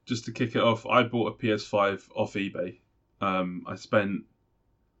just to kick it off, I bought a PS5 off eBay. I spent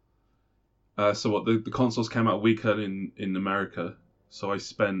the consoles came out a week early in America, so I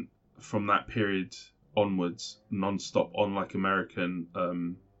spent from that period onwards non-stop on like American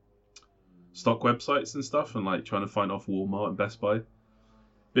stock websites and stuff, and like trying to find off Walmart and Best Buy.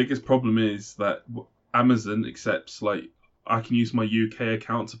 Biggest problem is that Amazon accepts like I can use my UK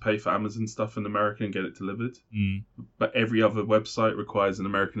account to pay for Amazon stuff in America and get it delivered, but every other website requires an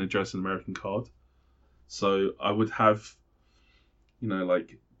American address and American card. So I would have,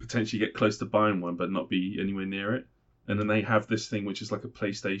 like potentially get close to buying one, but not be anywhere near it. And then they have this thing which is like a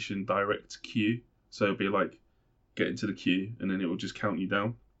PlayStation Direct queue. So it'll be like get into the queue, and then it will just count you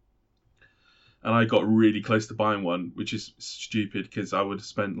down. And I got really close to buying one, which is stupid because I would have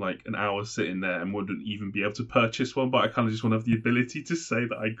spent like an hour sitting there and wouldn't even be able to purchase one. But I kind of just want to have the ability to say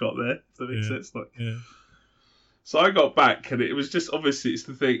that I got there. If that makes sense. So I got back, and it was just obviously it's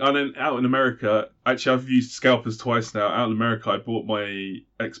the thing. And then out in America, actually I've used Scalpers twice now. Out in America, I bought my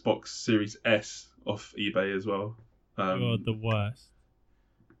Xbox Series S off eBay as well. You're the worst.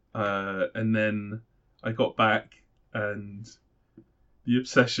 And then I got back, and the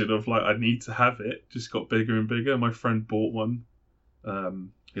obsession of like I need to have it just got bigger and bigger. My friend bought one.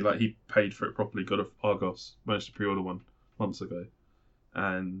 He paid for it properly. Got a Argos. Managed to pre-order one months ago.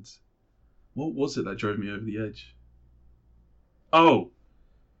 And what was it that drove me over the edge? Oh,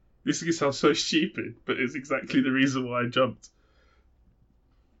 this is gonna sound so stupid, but it's exactly the reason why I jumped.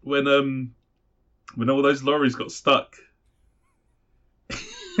 When all those lorries got stuck.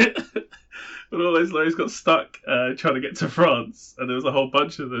 When all those lorries got stuck trying to get to France, and there was a whole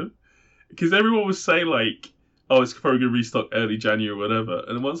bunch of them, because everyone was saying like, "Oh, it's probably gonna restock early January or whatever."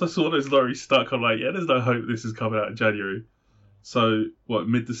 And once I saw those lorries stuck, I'm like, "Yeah, there's no hope this is coming out in January." So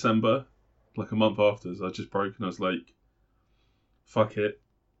mid-December, like a month after, I was just broke, and I was like, "Fuck it,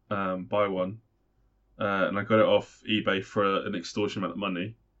 buy one," and I got it off eBay for an extortion amount of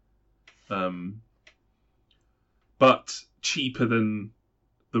money, but cheaper than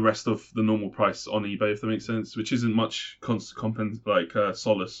the rest of the normal price on eBay, if that makes sense, which isn't much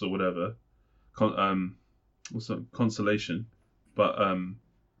solace or whatever, consolation. But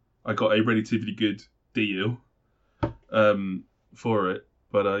I got a relatively good deal for it.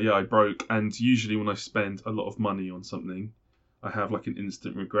 But I broke, and usually when I spend a lot of money on something, I have like an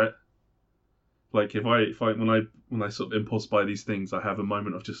instant regret. Like when I sort of impulse buy these things, I have a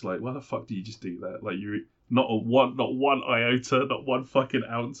moment of just like, why the fuck do you just do that? Like not one iota, not one fucking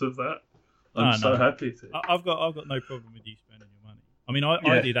ounce of that. I'm so happy to. I've got no problem with you spending your money. I mean,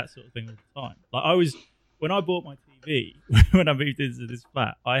 I do that sort of thing all the time. Like when I bought my TV, when I moved into this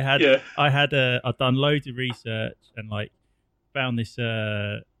flat, I'd done loads of research and like found this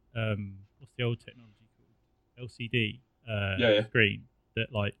what's the old technology called, LCD screen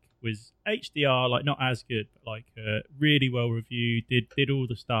that like was HDR, like not as good, but like really well reviewed, did all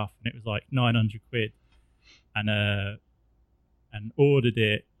the stuff, and it was like 900 quid, and ordered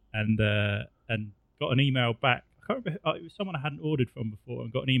it, and got an email back. I can't remember, it was someone I hadn't ordered from before,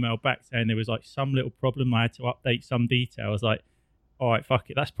 and got an email back saying there was like some little problem. I had to update some detail. I was like, all right,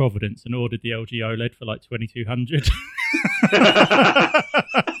 fuck it, that's Providence, and ordered the LG OLED for like 2,200.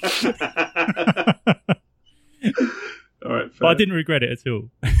 All right, but I didn't regret it at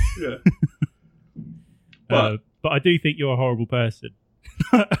all. Yeah. But I do think you're a horrible person.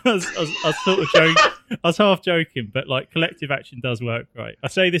 I was sort of joking. I was half joking, but like collective action does work, right? I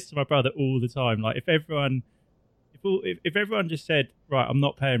say this to my brother all the time. Like if everyone just said, right, I'm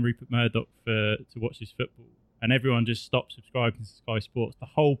not paying Rupert Murdoch to watch this football, and everyone just stopped subscribing to Sky Sports, the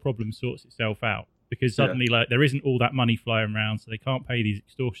whole problem sorts itself out. Because suddenly, like, there isn't all that money flying around, so they can't pay these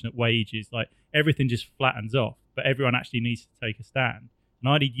extortionate wages. Like, everything just flattens off. But everyone actually needs to take a stand. And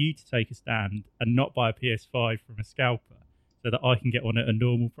I need you to take a stand and not buy a PS5 from a scalper so that I can get one at a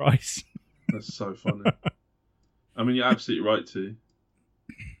normal price. That's so funny. I mean, you're absolutely right to.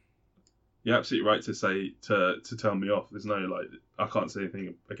 You're absolutely right to say to tell me off. There's no like, I can't say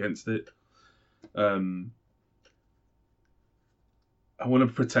anything against it. I want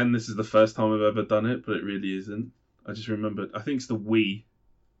to pretend this is the first time I've ever done it, but it really isn't. I just remembered. I think it's the Wii.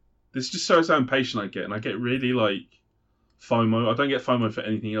 This just shows how impatient I get, and I get really like FOMO. I don't get FOMO for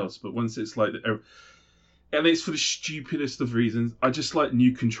anything else, but once it's like, and it's for the stupidest of reasons. I just like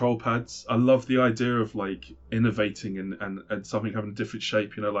new control pads. I love the idea of like innovating and something having a different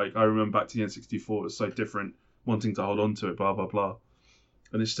shape. You know, like I remember back to the N64, it was so different, wanting to hold on to it, blah blah blah.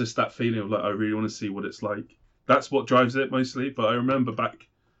 And it's just that feeling of like I really want to see what it's like. That's what drives it mostly. But I remember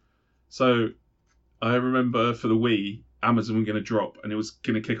for the Wii, Amazon were going to drop, and it was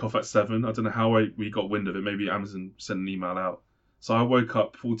going to kick off at 7. I don't know how we got wind of it. Maybe Amazon sent an email out So I woke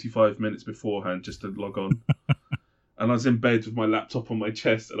up 45 minutes beforehand just to log on. And I was in bed with my laptop on my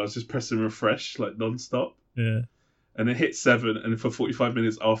chest, and I was just pressing refresh like non-stop. Yeah. And it hit 7, and for 45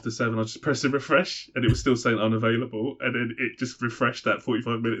 minutes after 7, I was just pressing refresh, and it was still saying unavailable. And then it just refreshed that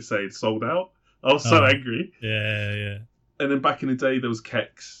 45 minutes saying sold out. I was so angry. Yeah. And then back in the day, there was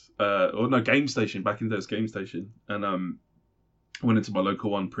Kex, Game Station. Back in the day, it was Game Station. And I went into my local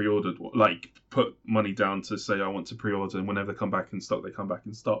one, pre-ordered, like put money down to say I want to pre-order, and whenever they come back in stock, they come back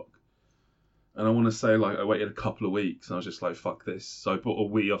in stock. And I want to say, like, I waited a couple of weeks, and I was just like, fuck this. So I bought a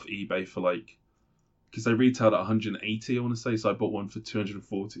Wii off eBay for, like, because they retailed at 180, I want to say, so I bought one for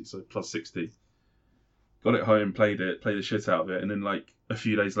 240, so plus 60. Got it home, played the shit out of it, and then, like, a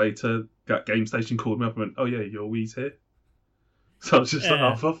few days later, Game Station called me up and went, oh, yeah, your Wii's here. So I was just like,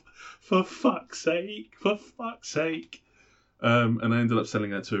 oh, for fuck's sake. And I ended up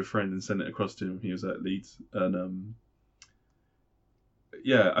selling that to a friend and sent it across to him. He was at Leeds. And,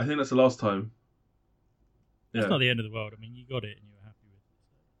 yeah, I think that's the last time. That's not the end of the world. I mean, you got it and you were happy with it.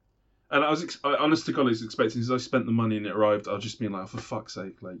 And I honest to God, I was expecting, as I spent the money and it arrived, I was just being like, oh, for fuck's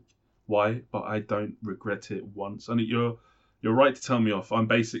sake, like, why? But I don't regret it once. I mean, you're right to tell me off. I'm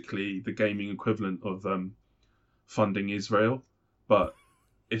basically the gaming equivalent of funding Israel, but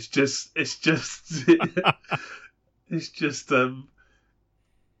it's just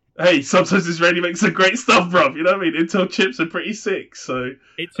hey, sometimes Israeli makes some great stuff, bruv. You know what I mean? Intel chips are pretty sick. So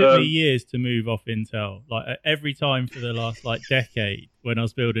it took me years to move off Intel. Like every time for the last decade, when I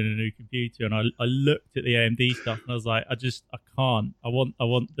was building a new computer, and I looked at the AMD stuff, and I was like, I can't. I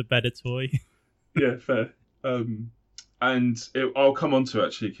want the better toy. Yeah, fair. I'll come on to it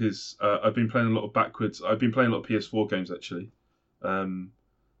actually, because I've been playing a lot of backwards. I've been playing a lot of PS4 games actually.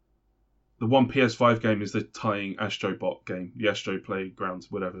 The one PS5 game is the tying Astrobot game, the Astro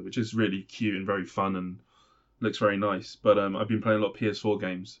Playgrounds, whatever, which is really cute and very fun and looks very nice. But I've been playing a lot of PS4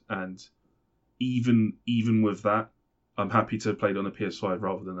 games, and even with that, I'm happy to have played on a PS5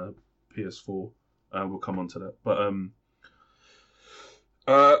 rather than a PS4. We'll come on to that. But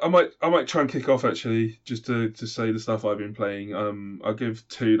I might try and kick off actually, just to say the stuff I've been playing. I'll give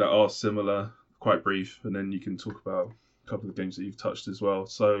 2 that are similar, quite brief, and then you can talk about couple of games that you've touched as well.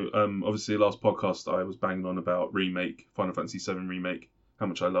 So obviously last podcast I was banging on about Final Fantasy VII Remake, how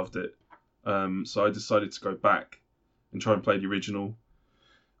much I loved it. So I decided to go back and try and play the original,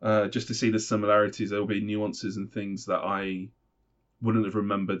 just to see the similarities. There will be nuances and things that I wouldn't have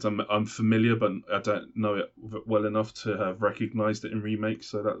remembered. I'm familiar, but I don't know it well enough to have recognised it in Remake,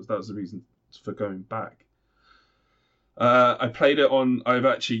 so that was the reason for going back. I played it on.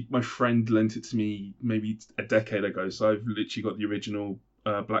 My friend lent it to me maybe a decade ago, so I've literally got the original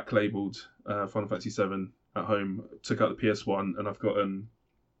black labelled Final Fantasy VII at home. Took out the PS1, and I've got an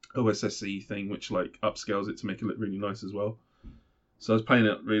OSSE thing which like upscales it to make it look really nice as well. So I was playing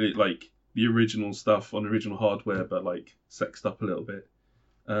it really like the original stuff on original hardware, but like sexed up a little bit.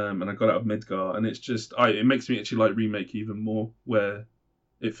 And I got out of Midgar, and it's just it makes me actually like Remake even more, where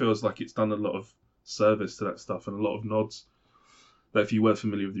it feels like it's done a lot of service to that stuff and a lot of nods that if you were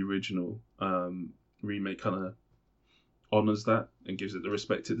familiar with the original, Remake kind of honours that and gives it the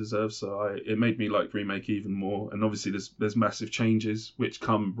respect it deserves. So it made me like Remake even more. And obviously there's massive changes which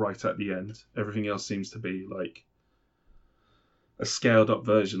come right at the end. Everything else seems to be like a scaled up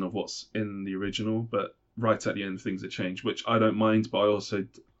version of what's in the original, but right at the end things are changed, which I don't mind, but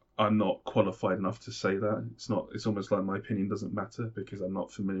I'm not qualified enough to say that. It's almost like my opinion doesn't matter because I'm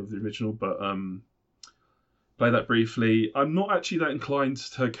not familiar with the original, but play that briefly. I'm not actually that inclined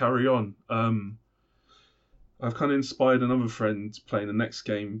to carry on. I've kind of inspired another friend playing the next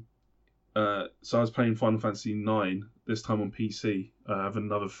game. So I was playing Final Fantasy IX, this time on PC. I have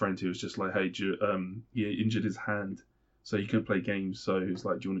another friend who was just like, hey, he injured his hand, so he couldn't play games. So he was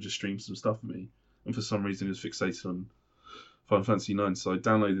like, do you want to just stream some stuff with me? And for some reason he was fixated on Final Fantasy IX, so I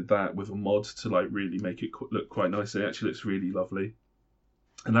downloaded that with a mod to like really make it look quite nice. It actually looks really lovely.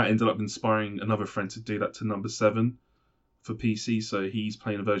 And that ended up inspiring another friend to do that to number 7 for PC. So he's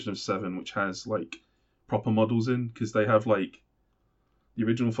playing a version of 7 which has like proper models in, because they have like the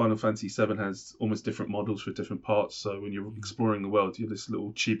original Final Fantasy 7 has almost different models for different parts. So when you're exploring the world, you have this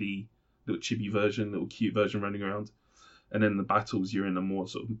little chibi version, little cute version running around. And then the battles, you're in a more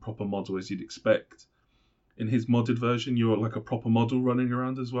sort of proper model as you'd expect. In his modded version, you're like a proper model running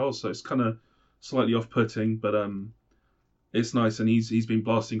around as well. So it's kind of slightly off-putting, but it's nice, and he's been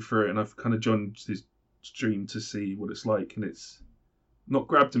blasting through it, and I've kind of joined his stream to see what it's like, and it's not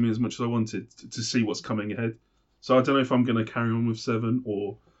grabbed me as much as I wanted to see what's coming ahead. So I don't know if I'm going to carry on with 7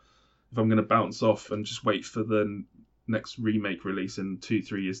 or if I'm going to bounce off and just wait for the next remake release in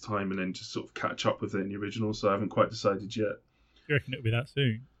 2-3 years time and then just sort of catch up with it in the original. So I haven't quite decided yet. you reckon it'll be that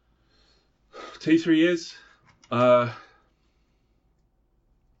soon? 2-3 years. I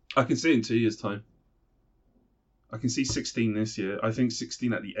can see it in 2 years' time. I can see 16 this year. I think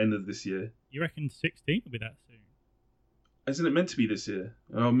 16 at the end of this year. You reckon 16 will be that soon? Isn't it meant to be this year?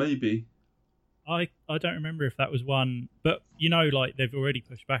 Oh, maybe. I don't remember if that was one, but like they've already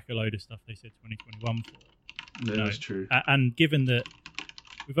pushed back a load of stuff they said 2021 for. Yeah, that's true. And given that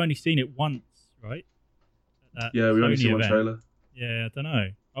we've only seen it once, right? Yeah, we've only seen one trailer. Yeah, I don't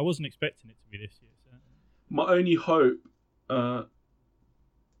know. I wasn't expecting it to be this year. So. My only hope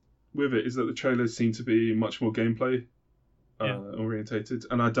with it is that the trailers seem to be much more gameplay orientated,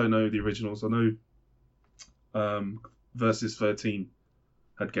 and I don't know the originals. I know Versus 13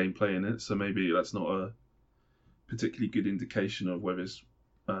 had gameplay in it, so maybe that's not a particularly good indication of whether it's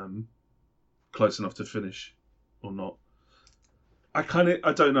close enough to finish or not. I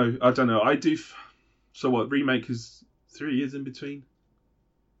don't know. I do. So what? Remake is 3 years in between.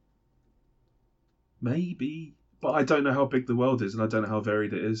 Maybe, but I don't know how big the world is, and I don't know how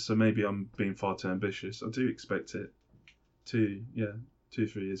varied it is. So maybe I'm being far too ambitious. I do expect it to,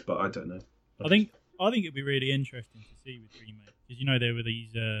 2-3 years, but I don't know. I think it'd be really interesting to see with remake because there were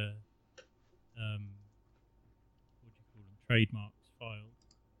these what do you call them, trademarks filed.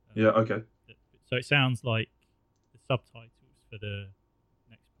 Yeah. Okay. So it sounds like the subtitles for the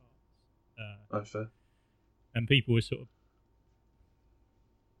next part. Fair. And people were sort of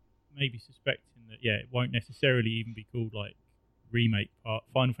maybe suspecting that it won't necessarily even be called like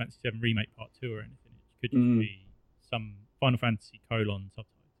Final Fantasy VII Remake Part 2 or anything. It could just be some Final Fantasy : subtitle.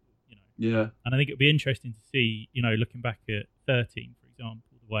 Yeah. And I think it'd be interesting to see, looking back at 13, for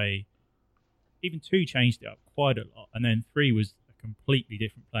example, the way even 2 changed it up quite a lot, and then 3 was a completely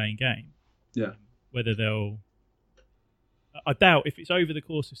different playing game. Yeah. Whether I doubt if it's over the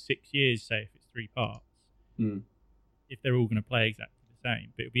course of 6 years, say if it's 3 parts, if they're all going to play exactly the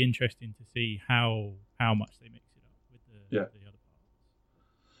same. But it'd be interesting to see how much they mix it up with the other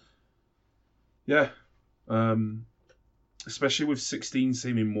parts. Yeah. Especially with 16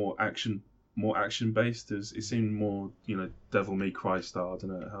 seeming more action based, it seemed more Devil May Cry style. I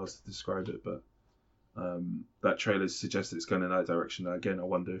don't know how else to describe it, but that trailer suggests it's going in that direction. Now, again, I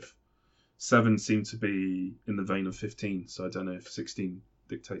wonder if 7 seemed to be in the vein of 15, so I don't know if 16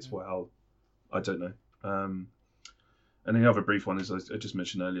 dictates how. I don't know. And the other brief one is I just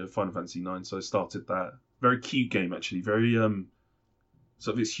mentioned earlier, Final Fantasy 9. So I started that. Very cute game actually. Very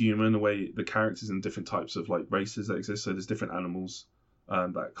sort of it's human in a way, the characters and different types of like races that exist. So there's different animals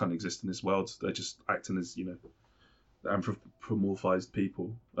that kind of exist in this world. They're just acting as anthropomorphized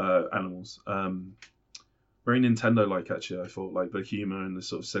people, animals. Very Nintendo-like actually. I thought like the humor and the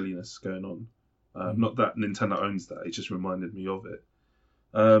sort of silliness going on. Not that Nintendo owns that. It just reminded me of it.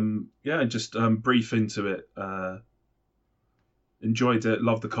 Just brief into it. Enjoyed it,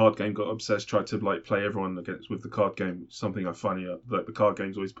 loved the card game, got obsessed, tried to like play everyone with the card game, something I find like the card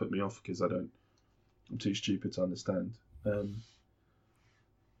games always put me off because I'm too stupid to understand. And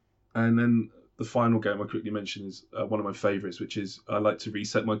then the final game I quickly mention is one of my favourites, which is I like to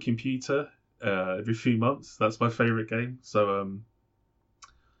reset my computer every few months. That's my favourite game. So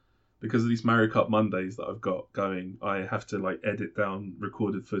because of these Mario Kart Mondays that I've got going, I have to like edit down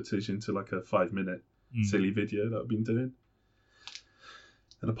recorded footage into like a 5-minute silly video that I've been doing.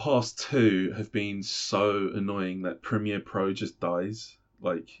 And the past 2 have been so annoying that Premiere Pro just dies.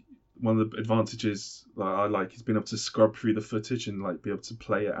 Like one of the advantages I like is being able to scrub through the footage and like be able to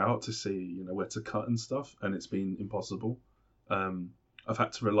play it out to see where to cut and stuff. And it's been impossible. I've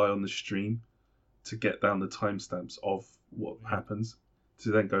had to rely on the stream to get down the timestamps of what happens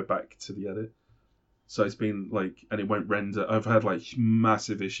to then go back to the edit. So it's been like, and it won't render. I've had like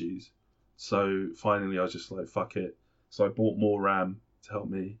massive issues. So finally I was just like, fuck it. So I bought more RAM to help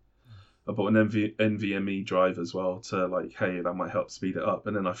me. I bought an NVMe drive as well to like, hey, that might help speed it up.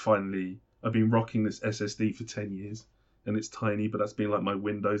 And then I've been rocking this SSD for 10 years and it's tiny, but that's been like my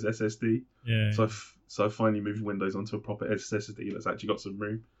Windows SSD. Yeah. So I finally moved Windows onto a proper SSD that's actually got some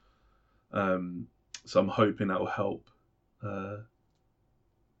room. So I'm hoping that will help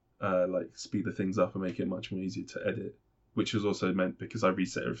like speed the things up and make it much more easier to edit, which was also meant because I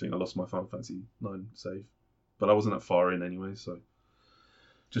reset everything. I lost my Final Fantasy 9 save, but I wasn't that far in anyway, so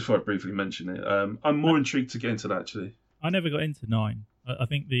just thought I'd briefly mention it. I'm more intrigued to get into that actually. I never got into 9. I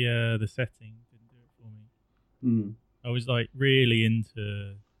think the setting didn't do it for me. I was like really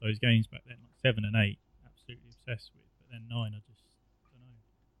into those games back then, like 7 and 8, absolutely obsessed with. But then 9, I just don't know.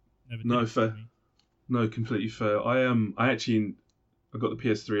 Never did it for me. No, completely fair. I got the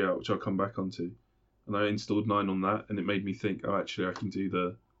PS3 out, which I'll come back onto, and I installed 9 on that, and it made me think, actually I can do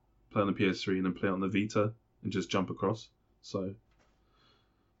play on the PS3 and then play on the Vita and just jump across. So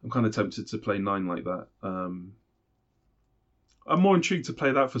I'm kind of tempted to play 9 like that. I'm more intrigued to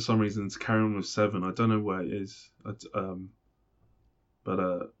play that for some reason to carry on with 7. I don't know where it is. But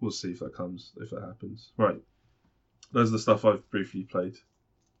we'll see if that happens. Right. Those are the stuff I've briefly played.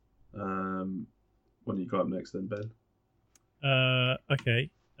 What do you got up next then, Ben? Okay.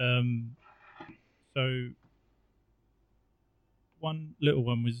 So one little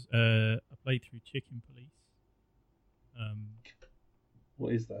one was I played through Chicken Police.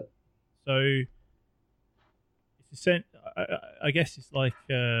 What is that? So it's I guess it's like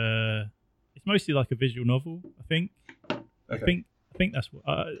it's mostly like a visual novel. I think. Okay. I think that's what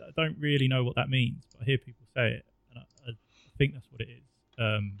I don't really know what that means, but I hear people say it, and I think that's what it is.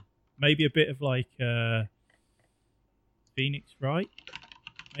 Maybe a bit of like Phoenix Wright,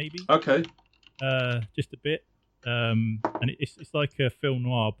 maybe. Okay. Just a bit, and it's like a film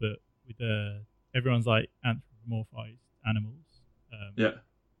noir, but with everyone's like anthropomorphized animals. Yeah.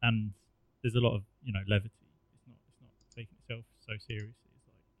 And there's a lot of levity. It's not taking itself so seriously as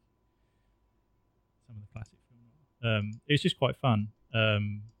like some of the classic film noir. It's just quite fun.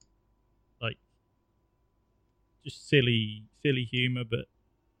 Like just silly humor, but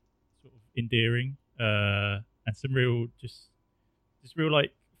sort of endearing. And some real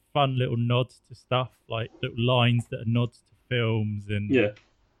like fun little nods to stuff, like little lines that are nods to films, and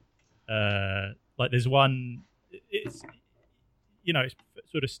like there's one. It's it's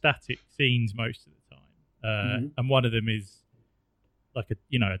sort of static scenes most of the time, and one of them is like a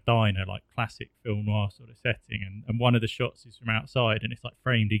diner, like classic film noir sort of setting, and one of the shots is from outside, and it's like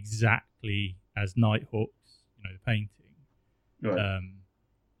framed exactly as Nighthawk's, the painting. Right.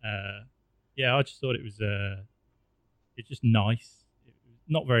 Yeah, I just thought it was it's just nice. It was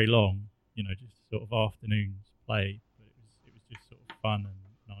not very long, just sort of afternoon's play, but it was just sort of fun and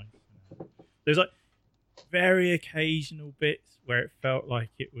nice. There's like very occasional bits where it felt like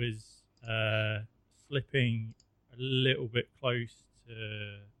it was slipping a little bit close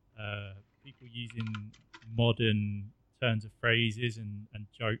to people using modern turns of phrases and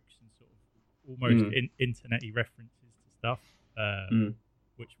jokes and sort of almost internet-y references to stuff,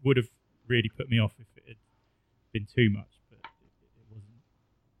 which would have really put me off if it had been too much, but it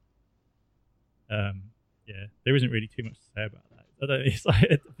wasn't. Yeah, there isn't really too much to say about that. It's like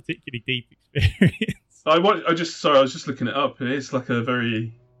a particularly deep experience. I was just looking it up, and it's like a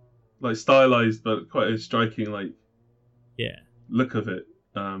very like stylized but quite a striking look of it.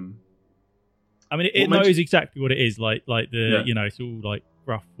 I mean, it knows exactly what it is. Like the it's all like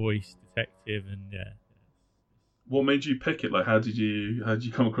rough voice detective, and What made you pick it? Like, how did you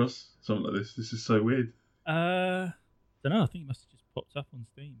come across something like this? This is so weird. Don't know. I think it must have just popped up on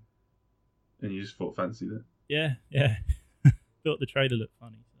Steam. And you just fancied it? Yeah. Thought the trailer looked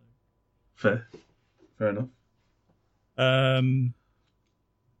funny. So. Fair enough.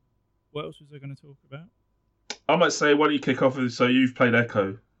 What else was I going to talk about? I might say, why don't you kick off with, so you've played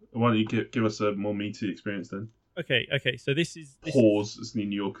Echo. Why don't you give us a more meaty experience then? Okay. So this is... Pause, as the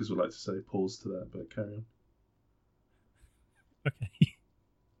New Yorkers would like to say. Pause to that, but carry on. Okay.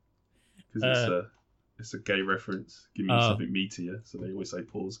 Because it's a gay reference. Give me something meatier. So they always say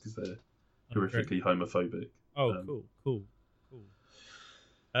pause because they're horrifically homophobic. Oh, cool.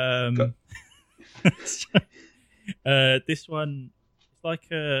 This one, it's like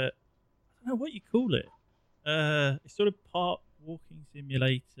I don't know what you call it. It's sort of part walking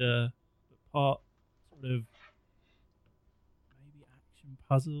simulator, but part sort of maybe action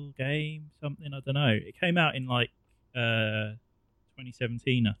puzzle game, something. I don't know. It came out in like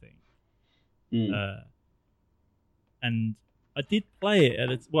 2017, I think. And I did play it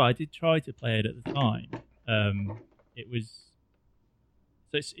I did try to play it at the time. It was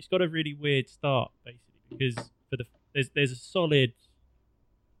so it's got a really weird start basically because there's a solid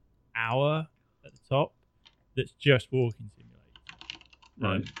hour at the top that's just walking simulator.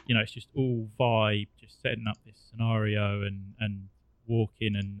 Right. It's just all vibe, just setting up this scenario and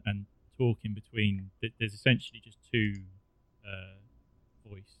walking and talking between. There's essentially just two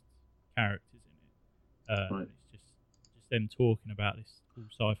voiced characters in it. Right. It's just them talking about this cool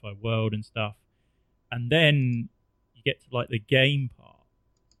sci-fi world and stuff, and then you get to like the game part.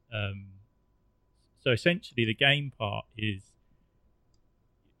 So essentially, the game part is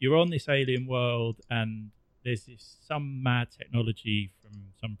you're on this alien world, and there's some mad technology from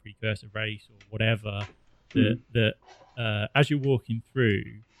some precursor race or whatever that as you're walking through,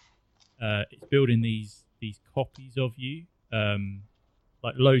 it's building these copies of you,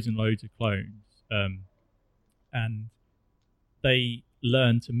 like loads and loads of clones, and they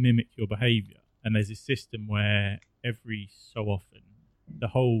learn to mimic your behavior. And there's this system where every so often the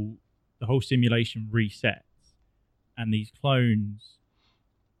whole simulation resets, and these clones,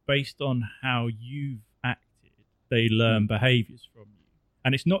 based on how you've acted, they learn behaviors from you.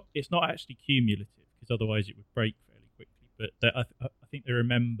 And it's not actually cumulative, because otherwise it would break fairly quickly. But I think they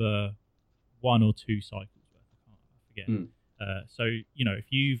remember 1 or 2 cycles worth. I forget. So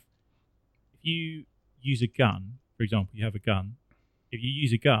if you use a gun, for example, you have a gun. If you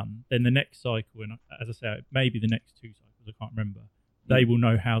use a gun, then the next cycle, and as I say, maybe the next 2 cycles, I can't remember, they will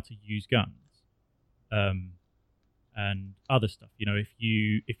know how to use guns, and other stuff. If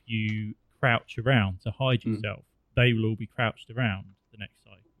you crouch around to hide yourself, they will all be crouched around the next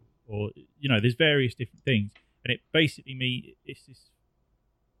cycle. Or there's various different things, and it basically it's this.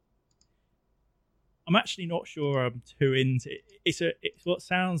 I'm actually not sure I'm too into it. It's what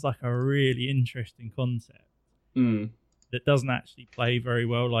sounds like a really interesting concept that doesn't actually play very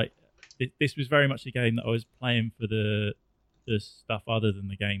well. Like this was very much a game that I was playing for the stuff other than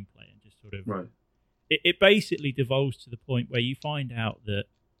the gameplay, and just sort of right. It basically devolves to the point where you find out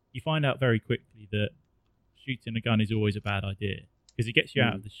very quickly that shooting a gun is always a bad idea, because it gets you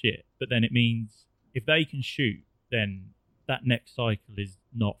out of the shit. But then it means if they can shoot, then that next cycle is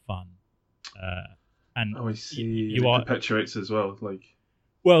not fun. And I see. It perpetuates as well.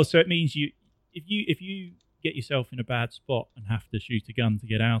 So it means if you get yourself in a bad spot and have to shoot a gun to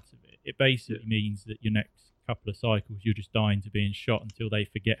get out of it, it basically means that your next couple of cycles you're just dying to being shot until they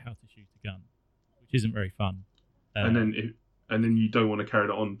forget how to shoot a gun, which isn't very fun. And then you don't want to carry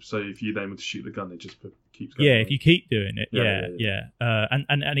that on. So if you then want to shoot the gun, it just keeps going. Yeah, if you keep doing it,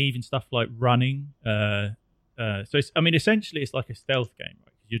 and even stuff like running. So essentially it's like a stealth game,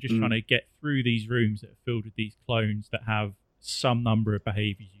 right? Because you're just trying to get through these rooms that are filled with these clones that have some number of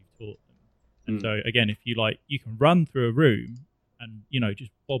behaviors you've taught them. And so again, if you you can run through a room and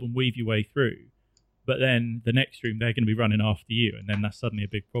just bob and weave your way through, but then the next room they're going to be running after you, and then that's suddenly a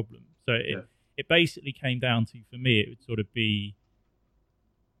big problem. So it basically came down to, for me, it would sort of be.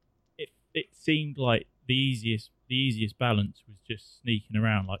 It seemed like the easiest balance was just sneaking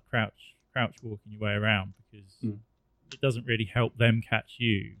around, like crouch walking your way around, because it doesn't really help them catch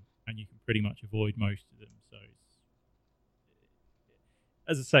you, and you can pretty much avoid most of them. So,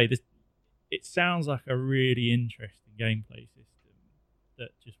 as I say, it sounds like a really interesting gameplay system that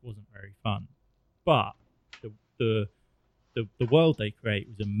just wasn't very fun. But the world they create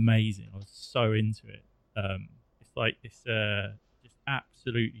was amazing. I was so into it. It's like this just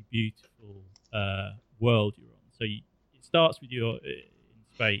absolutely beautiful world you're on. So it starts with you in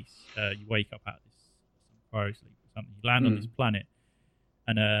space. You wake up out of some cryo sleep or something. You land on this planet,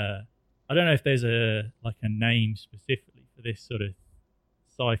 and I don't know if there's a name specifically for this sort of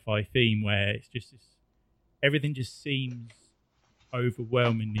sci-fi theme where it's just everything just seems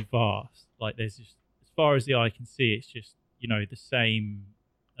overwhelmingly vast. Like there's just, as far as the eye can see, it's just the same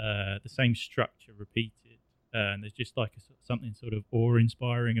structure repeated, and there's just something sort of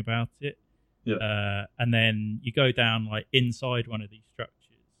awe-inspiring about it. And then you go down inside one of these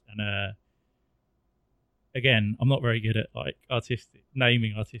structures, and again, I'm not very good at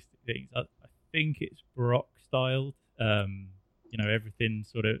naming artistic things. I think it's Baroque styled. Everything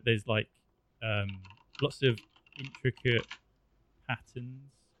sort of, there's lots of intricate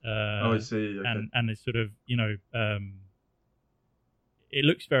patterns. I see. Okay. And it's sort of it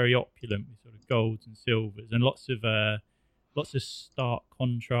looks very opulent with sort of golds and silvers, and lots of stark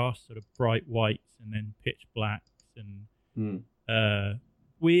contrast, sort of bright whites and then pitch blacks, and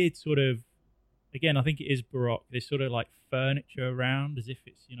weird sort of, again, I think it is Baroque. There's sort of furniture around, as if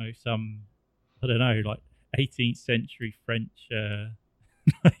it's some, I don't know, 18th century French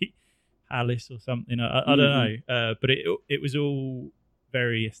palace or something. I don't know, but it was all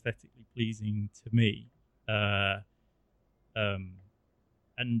very aesthetically pleasing to me,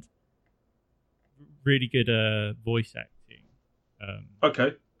 and really good voice acting.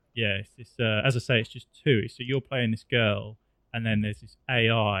 Okay. Yeah, it's this. As I say, it's just 2. So you're playing this girl, and then there's this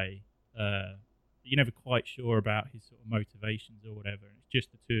AI. You're never quite sure about his sort of motivations or whatever, and it's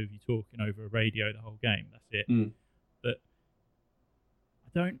just the 2 of you talking over a radio the whole game. That's it. But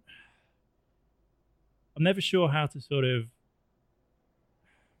I'm never sure how to sort of.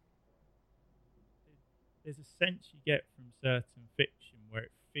 There's a sense you get from certain fiction where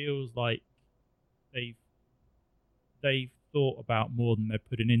it feels like they've thought about more than they're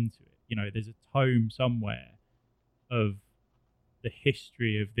putting into it. There's a tome somewhere of the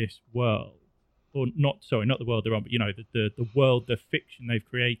history of this world, or not the world they're on, but the world, the fiction they've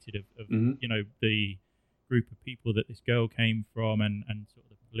created of the group of people that this girl came from, and sort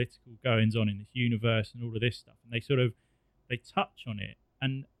of the political goings on in this universe and all of this stuff, and they touch on it.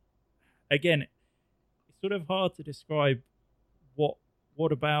 And again, it's sort of hard to describe what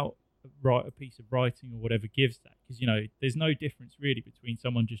about write a piece of writing or whatever gives that, because there's no difference really between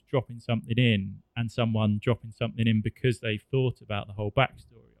someone just dropping something in and someone dropping something in because they've thought about the whole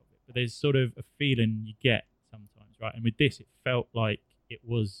backstory of it. But there's sort of a feeling you get sometimes, right? And with this, it felt like it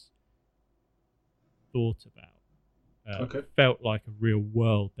was thought about. Okay. It felt like a real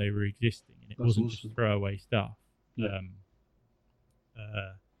world they were existing, and it wasn't awesome. just throwaway stuff. Yeah.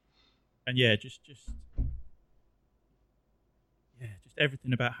 And yeah, just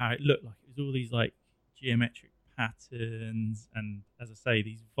everything about how it looked like. It was all these like geometric patterns, and as I say,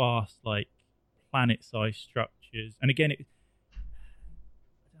 these vast like planet-sized structures. And again, I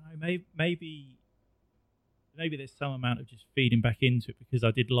don't know, maybe there's some amount of just feeding back into it because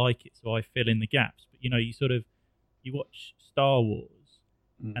I did like it, so I fill in the gaps. But you watch Star Wars,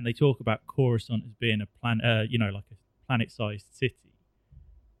 and they talk about Coruscant as being a planet, like a planet-sized city.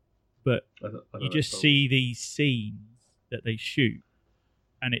 But you just see these scenes that they shoot,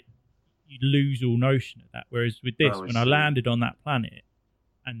 and you lose all notion of that. Whereas with this, when I landed on that planet,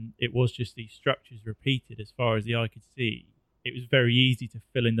 and it was just these structures repeated as far as the eye could see, it was very easy to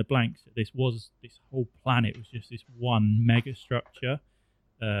fill in the blanks. This whole planet was just this one mega structure,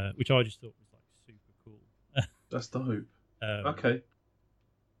 which I just thought was like super cool. That's dope. Okay.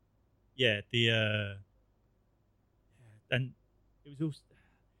 Yeah, and it was also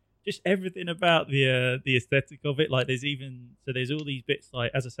just everything about the aesthetic of it. Like there's all these bits, like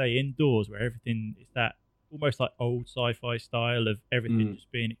as I say, indoors where everything is that almost like old sci-fi style of everything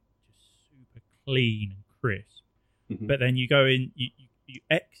just being just super clean and crisp. Mm-hmm. But then you go in, you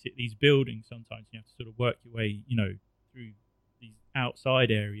exit these buildings. Sometimes you have to sort of work your way, through these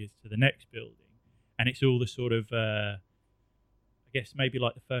outside areas to the next building, and it's all the sort of I guess maybe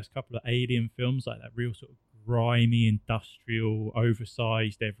like the first couple of Alien films, like that real sort of grimy, industrial,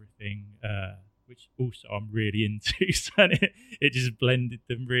 oversized everything, which also I'm really into. So it just blended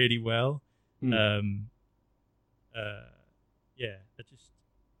them really well.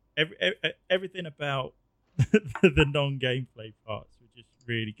 Everything about the non-gameplay parts were just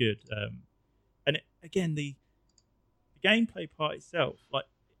really good. And again, the gameplay part itself, like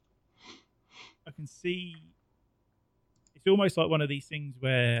I can see. It's almost like one of these things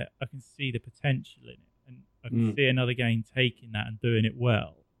where I can see the potential in it, and I can see another game taking that and doing it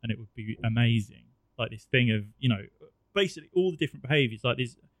well, and it would be amazing. Like this thing of basically all the different behaviours. Like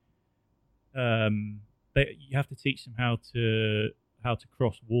this, you have to teach them how to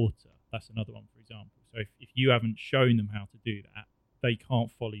cross water. That's another one, for example. So if you haven't shown them how to do that, they can't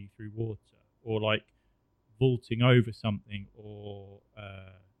follow you through water, or like vaulting over something, or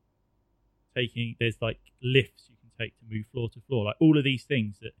there's like lifts you can take to move floor to floor, like all of these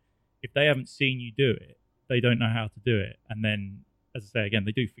things that if they haven't seen you do it, they don't know how to do it. And then, as I say again,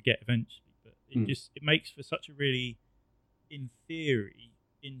 they do forget eventually, but it makes for such a really, in theory,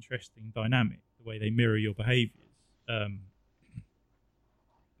 interesting dynamic, the way they mirror your behaviours. But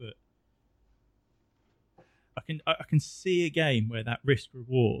I can see a game where that risk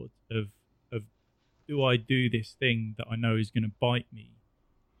reward of do I do this thing that I know is going to bite me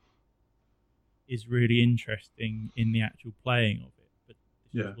is really interesting in the actual playing of it, but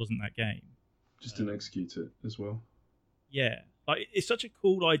this just wasn't that game. Just didn't execute it as well. Yeah, like it's such a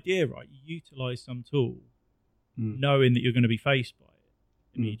cool idea, right? You utilize some tool, knowing that you're going to be faced by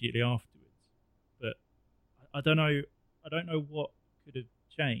it immediately afterwards. But I don't know what could have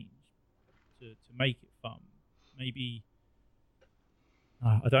changed to make it fun. Maybe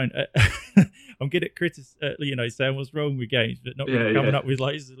I don't. I'm good at saying what's wrong with games, but not really coming up with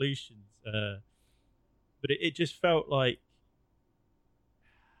like solutions. But it just felt like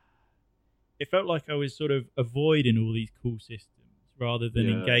I was sort of avoiding all these cool systems rather than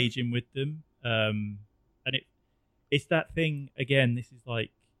engaging with them. And it's that thing again. This is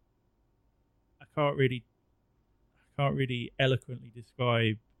like I can't really eloquently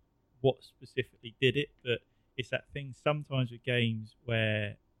describe what specifically did it, but it's that thing sometimes with games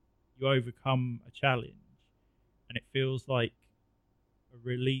where you overcome a challenge and it feels like a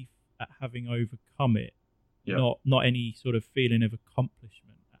relief at having overcome it, not any sort of feeling of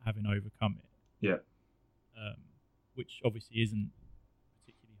accomplishment at having overcome it. Yeah. Which obviously isn't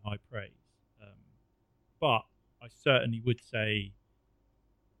particularly high praise. But I certainly would say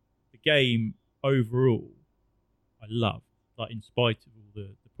the game overall I loved, like in spite of all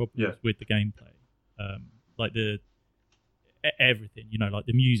the problems with the gameplay. Like everything, like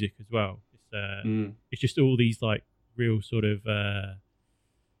the music as well. It's just all these like real sort of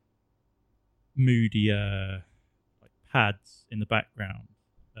moody like pads in the background,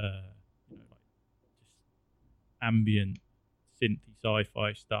 like just ambient synthy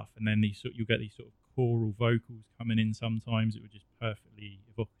sci-fi stuff, and then you'll get these sort of choral vocals coming in sometimes. It was just perfectly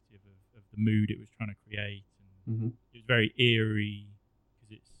evocative of mood it was trying to create. And Mm-hmm. it was very eerie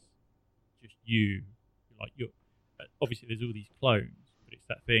because it's just you. Like you're obviously there's all these clones, but it's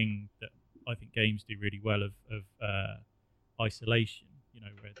that thing that I think games do really well of isolation.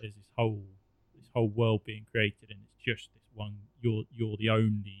 Where there's this whole world being created, and it's just this one. You're the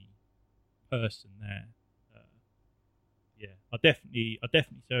only person there. I definitely say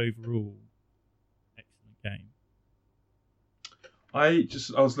overall, excellent game. I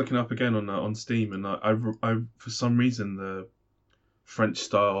was looking up again on Steam, and I for some reason the French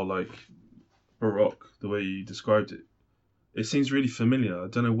style, like Baroque, the way you described it seems really familiar. I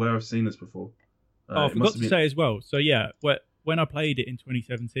don't know where I've seen this before. I forgot to say as well. So yeah, when I played it in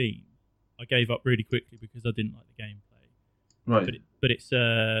 2017, I gave up really quickly because I didn't like the gameplay. Right. But it's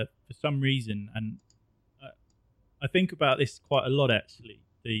for some reason, and I think about this quite a lot actually.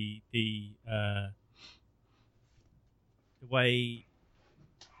 The way,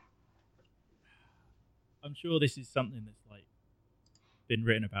 I'm sure this is something that's like been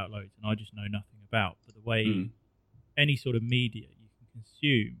written about loads, and I just know nothing about. But the way any sort of media you can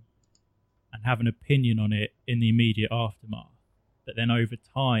consume and have an opinion on it in the immediate aftermath, that then over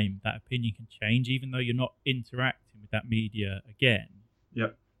time that opinion can change, even though you're not interacting with that media again.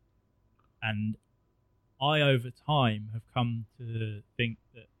 Yep. And I, over time, have come to think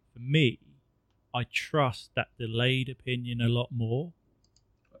that for me, I trust that delayed opinion a lot more.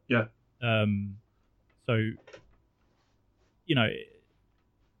 Yeah. So,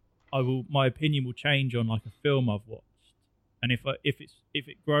 my opinion will change on like a film I've watched, and if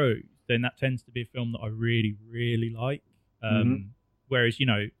it grows, then that tends to be a film that I really, really like. Whereas,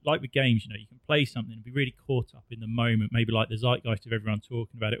 like with games, you can play something and be really caught up in the moment, maybe like the zeitgeist of everyone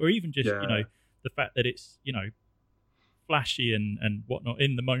talking about it, or even just, the fact that it's, flashy and whatnot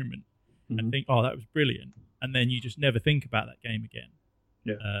in the moment, and think, oh, that was brilliant. And then you just never think about that game again.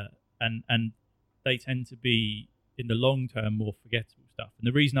 Yeah. And they tend to be, in the long term, more forgettable stuff. And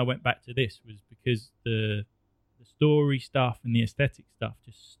the reason I went back to this was because the story stuff and the aesthetic stuff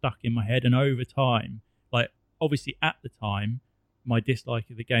just stuck in my head. And over time, like, obviously at the time, my dislike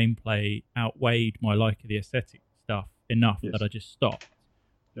of the gameplay outweighed my like of the aesthetic stuff enough that I just stopped.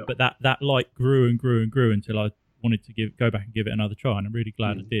 Yep. But that like grew and grew and grew until I wanted to go back and give it another try, and I'm really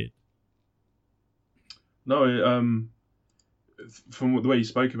glad I did. No, from the way you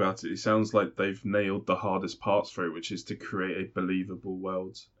spoke about it, it sounds like they've nailed the hardest parts for it, which is to create a believable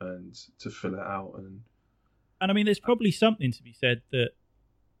world and to fill it out. And I mean, there's probably something to be said that,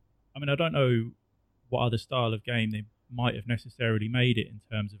 I mean, I don't know what other style of game they might have necessarily made it in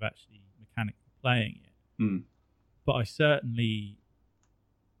terms of actually mechanically playing it. But I certainly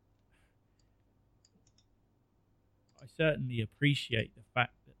appreciate the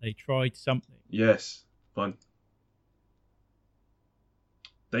fact that they tried something. Yes, fine.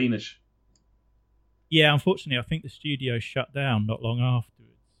 Danish. Yeah, unfortunately, I think the studio shut down not long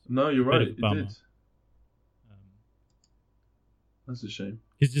afterwards. No, you're right. It did. That's a shame.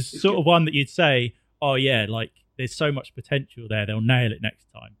 Because it's sort of one that you'd say, oh yeah, like there's so much potential there, they'll nail it next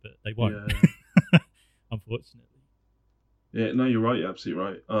time, but they won't. Yeah. Unfortunately. Yeah, no, you're right. You're absolutely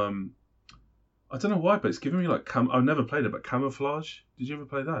right. I don't know why, but it's giving me like I've never played it, but Camouflage. Did you ever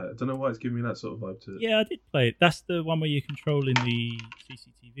play that? I don't know why it's giving me that sort of vibe to it. Yeah, I did play it. That's the one where you're controlling the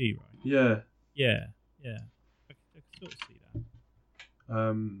CCTV, right? Yeah. Yeah. I can sort of see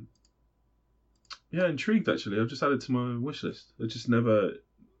that. Yeah, intrigued actually. I've just added to my wish list. I just never.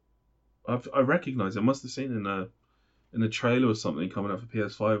 I recognise it. I must have seen it in a trailer or something coming up for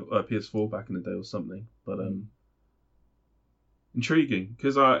PS4 back in the day or something. But intriguing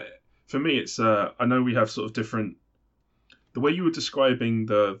because for me, it's I know we have sort of different. The way you were describing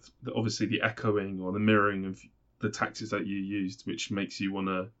the obviously the echoing or the mirroring of the tactics that you used, which makes you want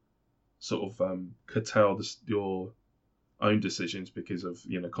to sort of curtail your own decisions because of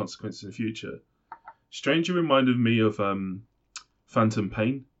consequences in the future. Strangely reminded me of Phantom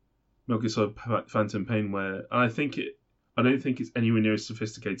Pain, Metal Gear Solid Phantom Pain, where I don't think it's anywhere near as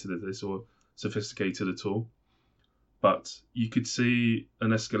sophisticated as this or sophisticated at all. But you could see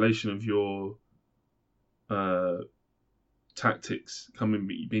an escalation of your tactics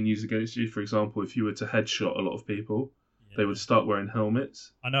being used against you. For example, if you were to headshot a lot of people, they would start wearing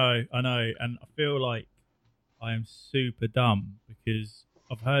helmets. I know, and I feel like I am super dumb because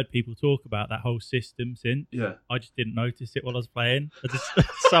I've heard people talk about that whole system since. Yeah. I just didn't notice it while I was playing.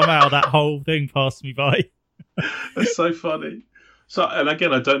 Somehow that whole thing passed me by. That's so funny. So, and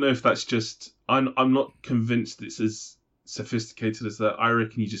again, I don't know if that's just... I'm not convinced it's as sophisticated as that. I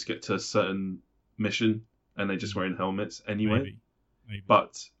reckon you just get to a certain mission and they're just wearing helmets anyway. Maybe.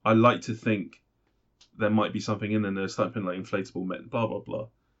 But I like to think there might be something in there. There's something like inflatable men, blah, blah, blah.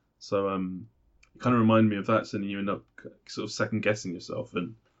 So it kind of reminded me of that. So then you end up sort of second guessing yourself,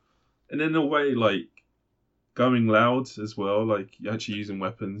 and in a way, like going loud as well. Like you're actually using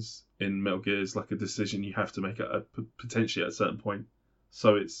weapons in Metal Gear is like a decision you have to make potentially at a certain point.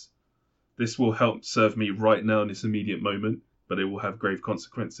 So this will help serve me right now in this immediate moment, but it will have grave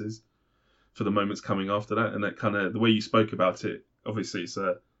consequences for the moments coming after that. And that kind of the way you spoke about it, obviously, it's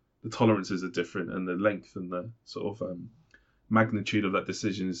the tolerances are different, and the length and the sort of magnitude of that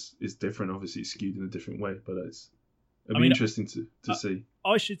decision is different. Obviously, it's skewed in a different way, but it'll be interesting to see.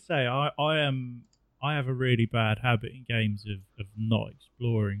 I should say I have a really bad habit in games of not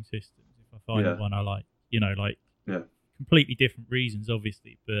exploring systems if I find one I like. Completely different reasons,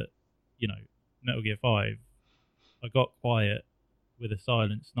 obviously, but Metal Gear 5, I got quiet with a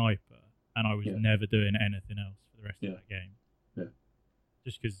silent sniper, and I was never doing anything else for the rest of that game. Yeah.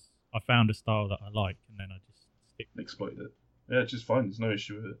 Just because I found a style that I like, and then I just exploited it. Yeah, it's just fine. There's no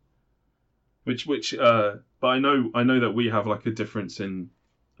issue with it. But I know that we have like a difference in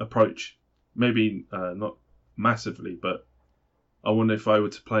approach. Maybe not massively, but I wonder if I were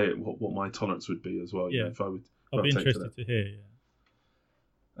to play it, what my tolerance would be as well. Yeah, if I would. I'd be interested to hear.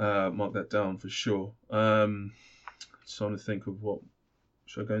 Yeah. Mark that down for sure. Trying to think of what.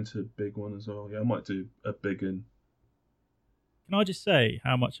 Should I go into a big one as well? Yeah, I might do a big one. Can I just say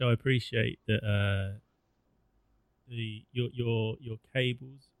how much I appreciate that your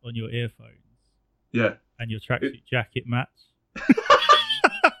cables on your earphones, and your tracksuit jacket match.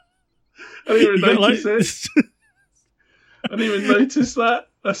 I didn't even notice it. I didn't even notice that.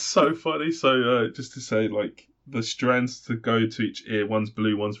 That's so funny. So just to say, like the strands to go to each ear, one's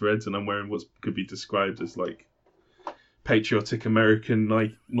blue, one's red, and I'm wearing what could be described as like patriotic American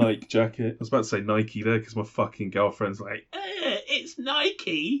Nike jacket. I was about to say Nike there because my fucking girlfriend's like, it's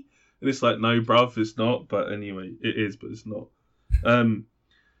Nike. And it's like, no, bruv, it's not. But anyway, it is, but it's not.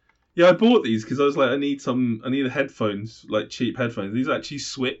 Yeah, I bought these because I was like, I need headphones, like cheap headphones. These actually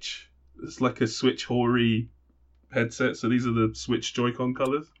Switch. It's like a Switch Hori headset. So these are the Switch Joy-Con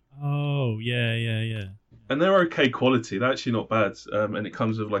colours. Oh, yeah. And they're okay quality. They're actually not bad. And it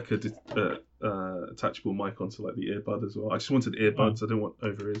comes with like a attachable mic onto like the earbud as well. I just wanted earbuds. I didn't want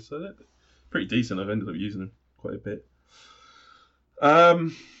over ears. So they're pretty decent. I've ended up using them quite a bit.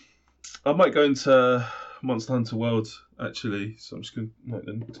 I might go into Monster Hunter World actually, so I'm just going to note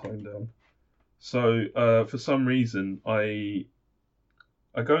the time down. So for some reason, I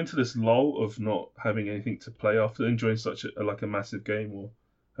go into this lull of not having anything to play after enjoying such a massive game or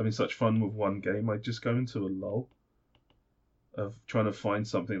having such fun with one game. I just go into a lull of trying to find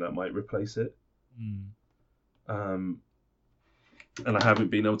something that might replace it. And I haven't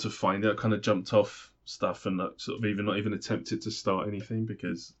been able to find it. I kind of jumped off stuff and sort of not even attempted to start anything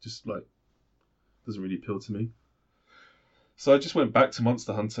because just like doesn't really appeal to me. So I just went back to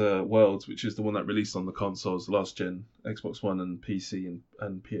Monster Hunter Worlds, which is the one that released on the consoles last gen, Xbox One and PC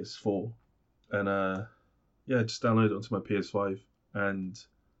and PS4, and just downloaded it onto my PS5. And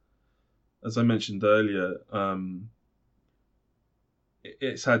as I mentioned earlier,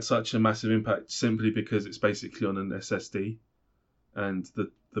 it's had such a massive impact simply because it's basically on an SSD, and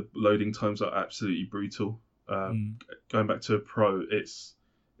the loading times are absolutely brutal. Going back to a Pro,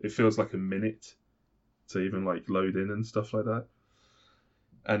 it feels like a minute to even like load in and stuff like that.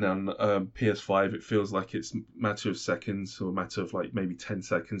 And on PS5, it feels like it's a matter of seconds or a matter of like maybe 10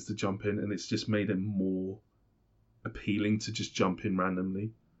 seconds to jump in, and it's just made it more appealing to just jump in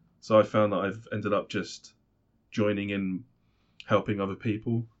randomly. So I found that I've ended up just joining in, helping other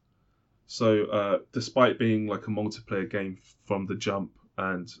people. So despite being like a multiplayer game from the jump,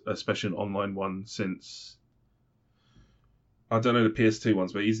 and especially an online one since, I don't know the PS2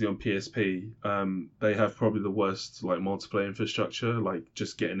 ones, but easily on PSP, they have probably the worst like multiplayer infrastructure. Like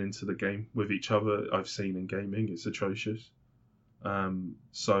just getting into the game with each other, I've seen in gaming, it's atrocious.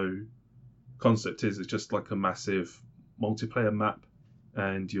 So concept is it's just like a massive multiplayer map,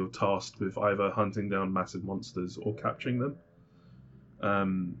 and you're tasked with either hunting down massive monsters or capturing them.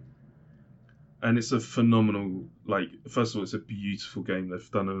 And it's a phenomenal, like, first of all, it's a beautiful game.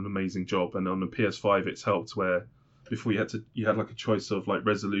 They've done an amazing job, and on the PS5, it's helped where before you had like a choice of like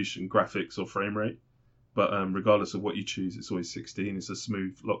resolution, graphics, or frame rate, but regardless of what you choose, it's always 60, and it's a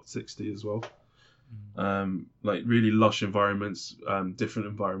smooth locked 60 as well. Like really lush environments, different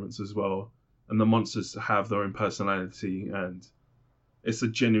environments as well, and the monsters have their own personality, and it's a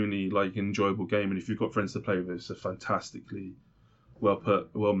genuinely like enjoyable game. And if you've got friends to play with, it's a fantastically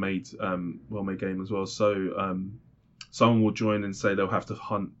well made game as well. So someone will join and say they'll have to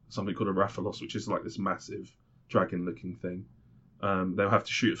hunt something called a Rathalos, which is like this massive dragon looking thing. They'll have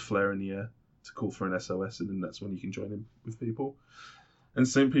to shoot a flare in the air to call for an SOS, and then that's when you can join in with people. And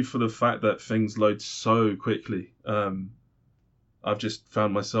simply for the fact that things load so quickly. I've just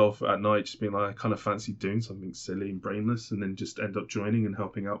found myself at night just being like, I kind of fancy doing something silly and brainless, and then just end up joining and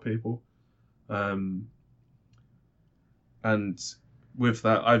helping out people. And with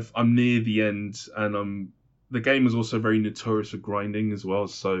that, I'm near the end, and the game is also very notorious for grinding as well.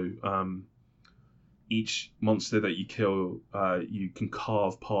 So each monster that you kill, you can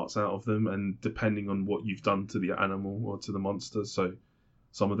carve parts out of them, and depending on what you've done to the animal or to the monster, so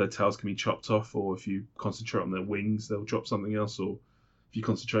some of their tails can be chopped off, or if you concentrate on their wings, they'll drop something else, or if you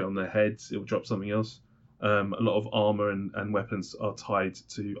concentrate on their heads, it'll drop something else. A lot of armor and weapons are tied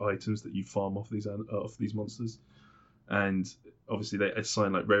to items that you farm off these monsters, and obviously they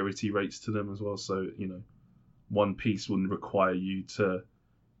assign like rarity rates to them as well. So one piece wouldn't require you to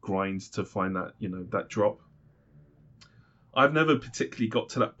grind to find that that drop. I've never particularly got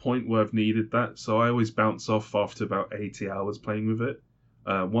to that point where I've needed that, so I always bounce off after about 80 hours playing with it,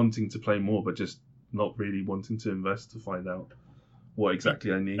 wanting to play more, but just not really wanting to invest to find out what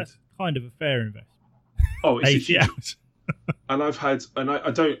exactly I need. That's kind of a fair investment. Oh, it's 80 hours. And I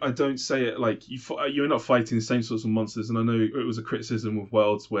don't say it like you're not fighting the same sorts of monsters, and I know it was a criticism of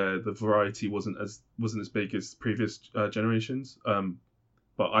Worlds where the variety wasn't as big as previous generations.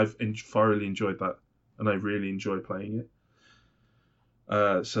 But I've thoroughly enjoyed that, and I really enjoy playing it.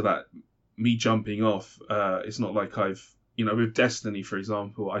 So that me jumping off, it's not like with Destiny, for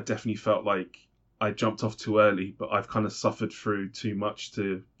example, I definitely felt like I jumped off too early, but I've kind of suffered through too much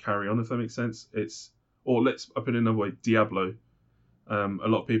to carry on, if that makes sense. I put it another way, Diablo. A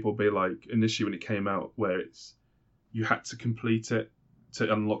lot of people be like, initially when it came out, where you had to complete it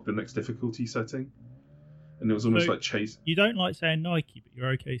to unlock the next difficulty setting. And it was almost like chase. You don't like saying Nike, but you're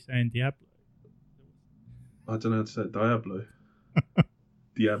okay saying Diablo. I don't know how to say it. Diablo.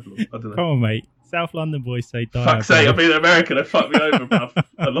 Diablo. I don't know. Come on, mate. South London boys say Diablo. Fuck's sake, I've been American. They fucked me over, bruv.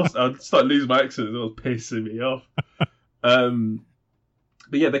 I started losing my accent. It was pissing me off.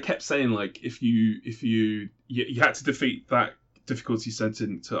 But yeah, they kept saying like if you had to defeat that difficulty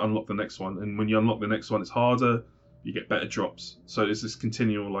setting to unlock the next one, and when you unlock the next one, it's harder. You get better drops. So it's this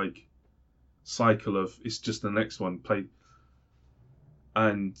continual like cycle of it's just the next one played,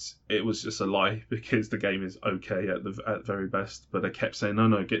 and it was just a lie because the game is okay at very best. But they kept saying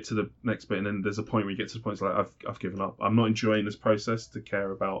no, get to the next bit, and then there's a point where you get to the point it's like I've given up. I'm not enjoying this process to care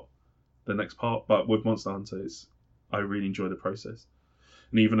about the next part. But with Monster Hunter, I really enjoy the process,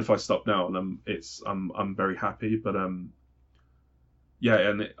 and even if I stop now, and I'm very happy. But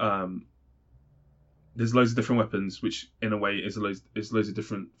there's loads of different weapons, which in a way is loads of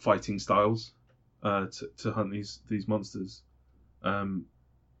different fighting styles to hunt these monsters.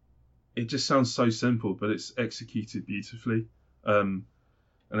 It just sounds so simple, but it's executed beautifully. And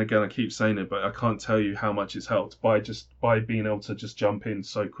again, I keep saying it, but I can't tell you how much it's helped by being able to just jump in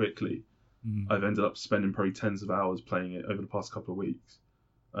so quickly. I've ended up spending probably tens of hours playing it over the past couple of weeks.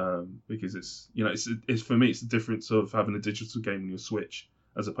 Because it's for me, it's the difference of having a digital game on your Switch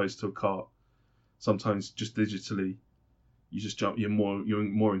as opposed to a cart. Sometimes just digitally, you just jump. You're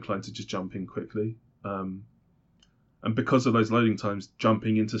more inclined to just jump in quickly. And because of those loading times,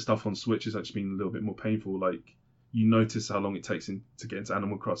 jumping into stuff on Switch has actually been a little bit more painful. Like you notice how long it takes to get into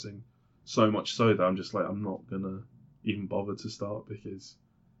Animal Crossing, so much so that I'm just like I'm not gonna even bother to start because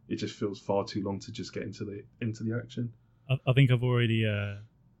it just feels far too long to just get into the action. I think I've already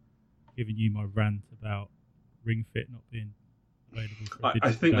given you my rant about Ring Fit not being available for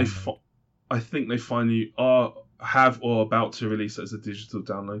digital I think they finally have or about to release it as a digital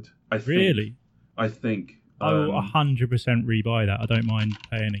download. I think I will 100% rebuy that. I don't mind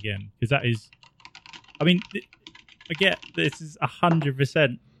paying again because that is. I mean, I get this is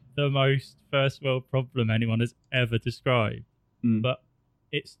 100% the most first world problem anyone has ever described, but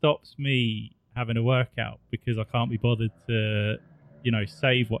it stops me having a workout because I can't be bothered to,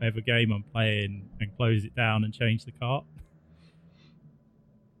 save whatever game I'm playing and close it down and change the cart.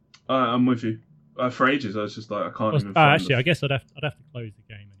 I'm with you. For ages, I was just like, I can't even. Actually, I guess I'd have to close the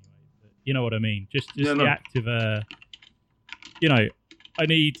game anyway. But you know what I mean? Just the act of I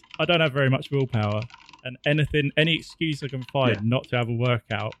don't have very much willpower, and any excuse I can find not to have a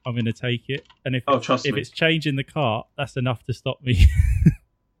workout, I'm going to take it. And if it's changing the cart, that's enough to stop me.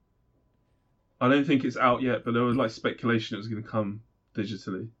 I don't think it's out yet, but there was like speculation it was going to come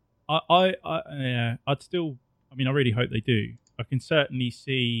digitally. I'd still. I mean, I really hope they do. I can certainly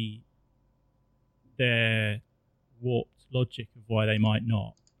see their warped logic of why they might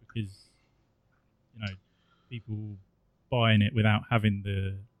not, because people buying it without having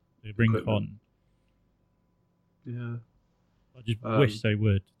the ring con. Yeah, I just wish they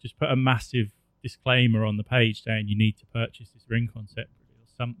would just put a massive disclaimer on the page saying you need to purchase this ring con separately.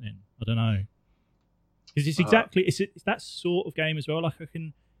 something. I don't know. Because it's exactly it's that sort of game as well. Like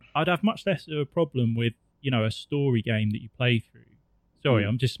I'd have much less of a problem with a story game that you play through. Sorry,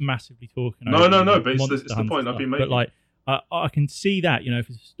 I'm just massively talking. No, but it's the point I've been making. But like, I can see that if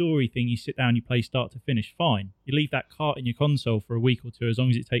it's a story thing, you sit down, you play start to finish, fine. You leave that cart in your console for a week or two, as long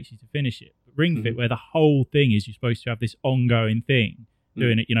as it takes you to finish it. But Ring Fit, where the whole thing is you're supposed to have this ongoing thing,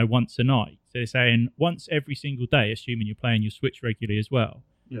 doing it, once a night. So they're saying once every single day, assuming you're playing your Switch regularly as well.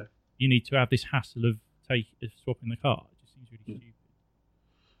 Yeah, you need to have this hassle of swapping the cart. It just seems really stupid.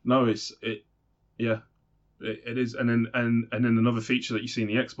 No, it is, and then another feature that you see in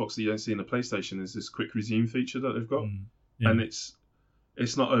the Xbox that you don't see in the PlayStation is this quick resume feature that they've got, and it's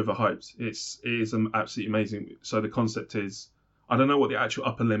not overhyped. It is absolutely amazing. So the concept is, I don't know what the actual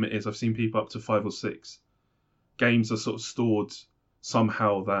upper limit is. I've seen people up to 5 or 6. Games are sort of stored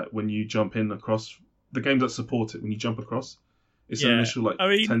somehow that when you jump in across the games that support it, when you jump across, it's an initial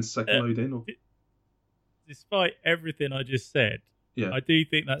 10-second load in. Or... Despite everything I just said. Yeah. I do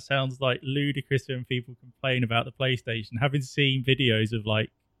think that sounds like ludicrous when people complain about the PlayStation. Having seen videos of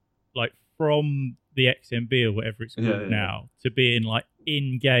like from the XMB or whatever it's called now to being like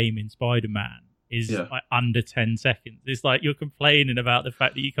in game in Spider-Man is like under 10 seconds. It's like you're complaining about the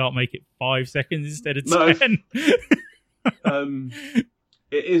fact that you can't make it 5 seconds instead of 10.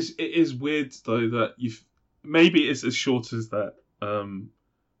 It is weird though that maybe it's as short as that.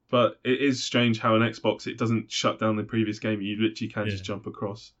 But it is strange how an Xbox, it doesn't shut down the previous game. You literally can just jump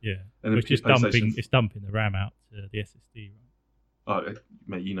across. Yeah, and which is dumping the RAM out to the SSD. Right? Oh,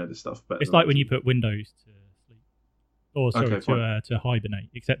 mate, you know the stuff better. It's like when you put Windows to sleep, or sorry, to hibernate,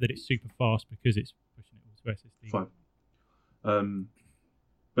 except that it's super fast because it's pushing it all to SSD. Fine.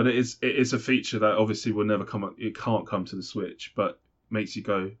 But it is a feature that obviously will never come up. It can't come to the Switch, but makes you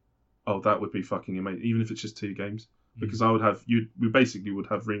go, oh, that would be fucking amazing, even if it's just 2 games. Because we basically would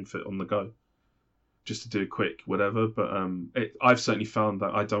have Ring Fit on the go, just to do a quick whatever. But I've certainly found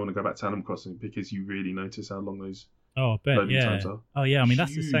that I don't want to go back to Animal Crossing because you really notice how long those loading times are. Oh yeah, I mean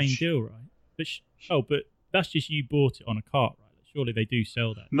that's the same deal, right? But that's just you bought it on a cart, right? Surely they do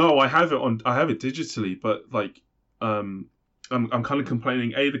sell that. No, I have it digitally, but like I'm kind of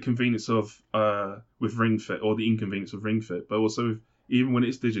complaining the convenience of with Ring Fit or the inconvenience of Ring Fit, but also even when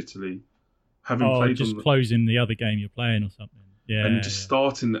it's digitally. Having played just closing the other game you're playing or something. Yeah. And just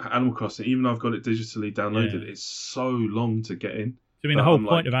starting Animal Crossing, even though I've got it digitally downloaded, it's so long to get in. I mean, the whole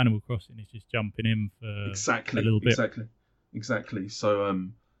point of Animal Crossing is just jumping in for a little bit. Exactly. So,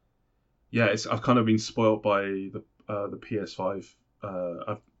 I've kind of been spoilt by the PS5.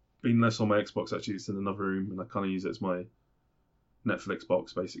 I've been less on my Xbox, actually. It's in another room, and I kind of use it as my Netflix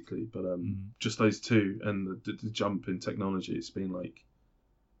box, basically. But just those two and the jump in technology, it's been like...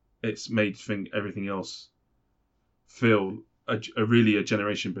 It's made everything else feel a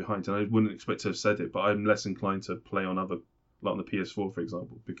generation behind, and I wouldn't expect to have said it, but I'm less inclined to play on other, like on the PS4, for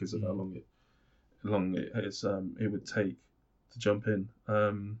example, because of how long it would take to jump in.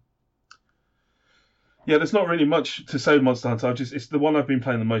 There's not really much to say. Monster Hunter, it's the one I've been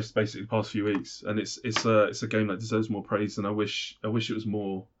playing the most, basically, the past few weeks, and it's a game that deserves more praise, and I wish it was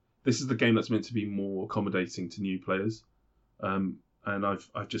more. This is the game that's meant to be more accommodating to new players. And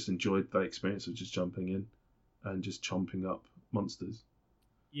I've just enjoyed that experience of just jumping in and just chomping up monsters.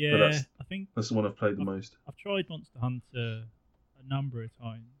 Yeah, I think that's the one I've played the most. I've tried Monster Hunter a number of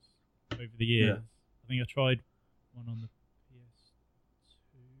times over the years. Yeah. I think I tried one on the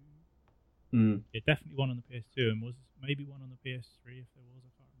PS2. Yeah, definitely one on the PS2, and was maybe one on the PS3 if there was. I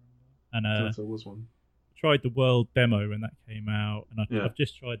can't remember. And there was one. I tried the world demo when that came out, and I've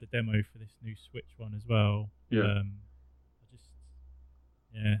just tried the demo for this new Switch one as well. Yeah.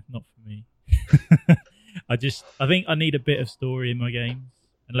 Not for me. I think I need a bit of story in my games,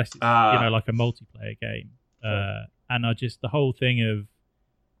 unless it's like a multiplayer game. And the whole thing of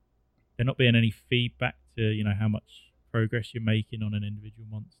there not being any feedback to how much progress you're making on an individual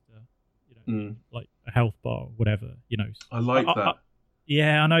monster, like a health bar or whatever. I like that.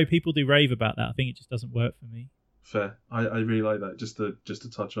 I know people do rave about that. I think it just doesn't work for me. Fair. I really like that. Just to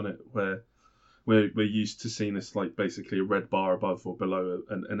touch on it, where we're used to seeing this like basically a red bar above or below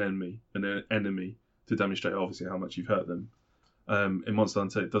an enemy to demonstrate obviously how much you've hurt them. In Monster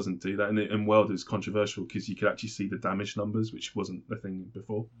Hunter it doesn't do that, and in World it's controversial because you could actually see the damage numbers, which wasn't the thing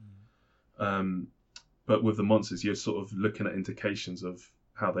before. But with the monsters you're sort of looking at indications of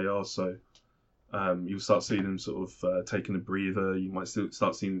how they are, so you'll start seeing them sort of taking a breather. You might still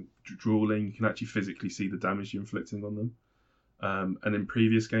start seeing drooling. You can actually physically see the damage you're inflicting on them. And in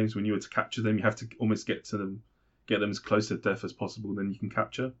previous games, when you were to capture them, you have to almost get them as close to death as possible. Then you can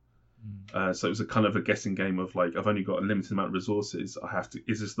capture. So it was a kind of a guessing game of like, I've only got a limited amount of resources.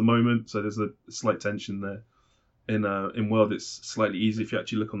 Is this the moment? So there's a slight tension there. In World, it's slightly easier. If you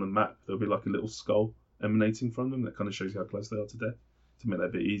actually look on the map, there'll be like a little skull emanating from them that kind of shows you how close they are to death, to make that a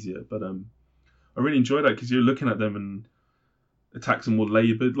bit easier. But I really enjoy that because you're looking at them and attacks are more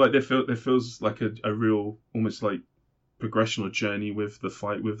laboured. Like there feels like a real, almost like progression or journey with the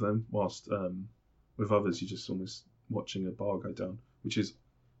fight with them, whilst with others you're just almost watching a bar go down, which is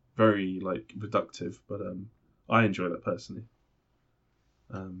very like reductive. But I enjoy that personally.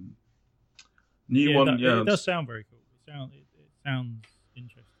 It does sound very cool. It sounds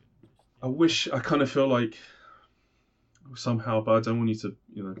interesting. I wish, I kind of feel like somehow, but I don't want you to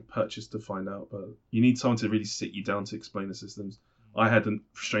purchase to find out. But you need someone to really sit you down to explain the systems. I had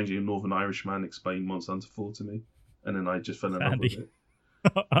strangely a Northern Irish man explain Monster Hunter 4 to me, and then I just fell in love with it.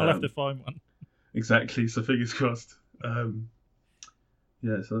 I'll have to find one. Exactly. So fingers crossed. So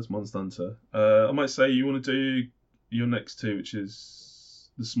that's Monster Hunter. I might say you want to do your next two, which is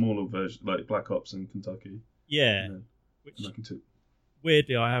the smaller version, like Black Ops and Kentucky. Yeah. Which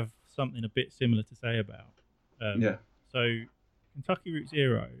weirdly, I have something a bit similar to say about. So Kentucky Route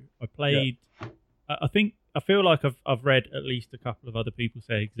Zero, I played. Yeah. I feel like I've read at least a couple of other people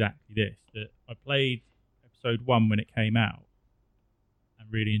say exactly this. That I played episode 1 when it came out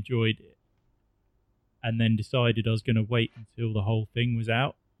and really enjoyed it, and then decided I was going to wait until the whole thing was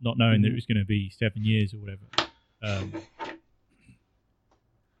out, not knowing that it was going to be 7 years or whatever.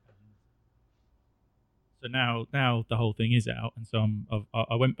 So now the whole thing is out, and so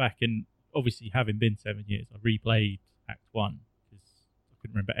I went back and obviously, having been 7 years, I replayed Act 1 because I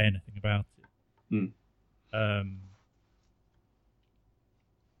couldn't remember anything about it. I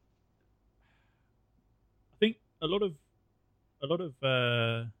think a lot of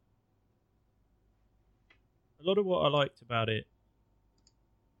what I liked about it,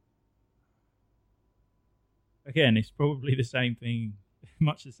 again, it's probably the same thing,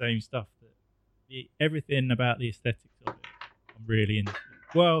 much the same stuff. That everything about the aesthetics of it, I'm really into.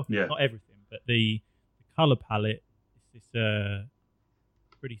 Well, not everything, but the color palette is this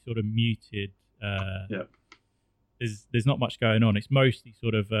pretty sort of muted. There's not much going on. It's mostly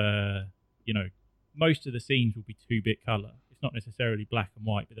sort of most of the scenes will be 2-bit color. It's not necessarily black and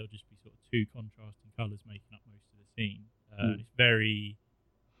white, but they'll just be sort of 2 contrasting colors making up most of the scene. It's very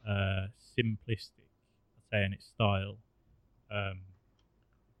simplistic, I'd say, in its style. I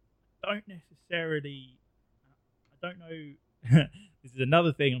don't know. This is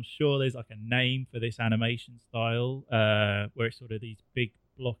another thing. I'm sure there's like a name for this animation style, where it's sort of these big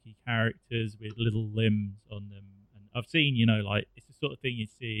blocky characters with little limbs on them. And I've seen, like it's the sort of thing you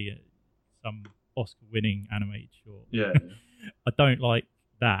see at some Oscar-winning animated short. Yeah. I don't like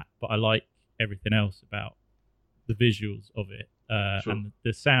that, but I like everything else about the visuals of it. Sure. And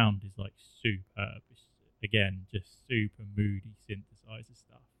the sound is like superb. It's, again, just super moody synthesizer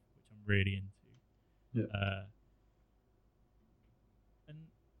stuff, which I'm really into. Yeah.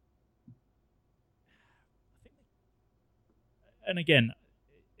 And again,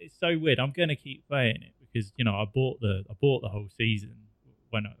 it's so weird. I'm going to keep playing it because I bought the whole season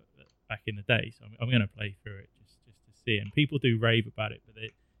back in the day, so I'm going to play through it just to see. And people do rave about it, but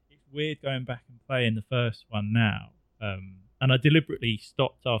it's weird going back and playing the first one now. And I deliberately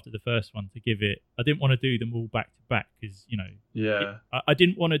stopped after the first one to give it. I didn't want to do them all back to back because I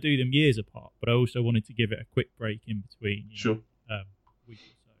didn't want to do them years apart, but I also wanted to give it a quick break in between. Sure. Week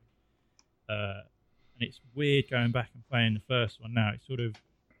or so. And it's weird going back and playing the first one now. It's sort of,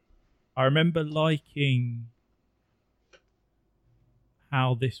 I remember liking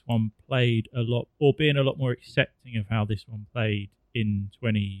how this one played a lot, or being a lot more accepting of how this one played in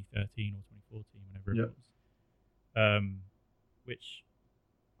 2013 or 2014, whenever it was. Which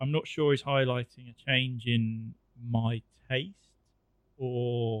I'm not sure is highlighting a change in my taste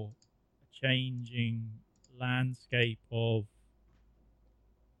or a changing landscape of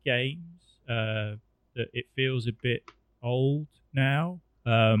games. That it feels a bit old now.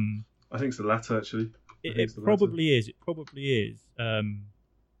 I think it's the latter, actually. It probably is. It probably is. But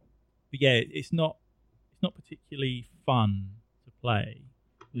yeah, it's not particularly fun to play.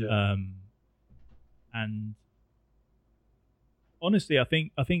 Yeah. And honestly, I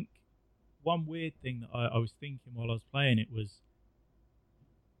think one weird thing that I was thinking while I was playing it was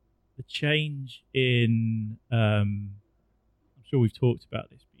the change in. I'm sure we've talked about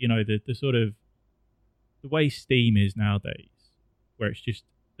this, but the sort of the way Steam is nowadays, where it's just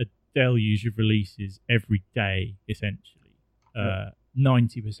a deluge of releases every day, essentially.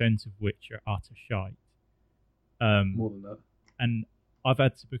 90% of which are utter shite. More than that. And I've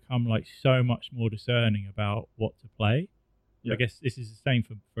had to become like so much more discerning about what to play. I guess this is the same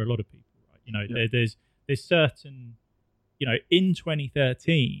for a lot of people, right? You know, there's certain, you know, in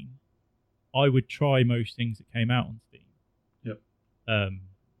 2013, I would try most things that came out on Steam. Yep.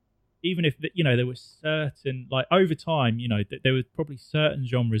 Even if, you know, there were certain, like, over time, you know, there were probably certain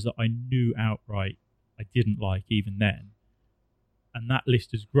genres that I knew outright I didn't like even then. And that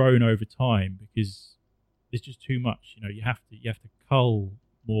list has grown over time because there's just too much. You know, you have to cull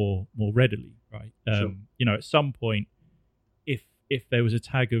more readily, right? Sure. You know, at some point, if there was a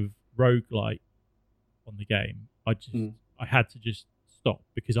tag of roguelite on the game, I had to just stop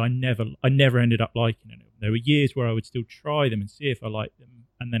because I never ended up liking it. There were years where I would still try them and see if I liked them,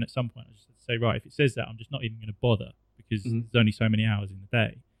 and then at some point I just had to say, right, if it says that, I'm just not even going to bother because there's only so many hours in the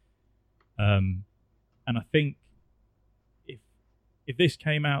day. And I think if this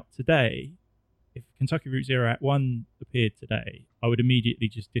came out today, if Kentucky Route Zero Act 1 appeared today, I would immediately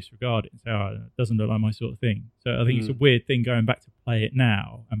just disregard it and say, oh, it doesn't look like my sort of thing. So I think it's a weird thing going back to play it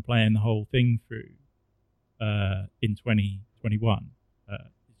now and playing the whole thing through in 2021.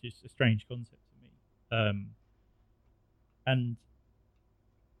 It's just a strange concept to me. And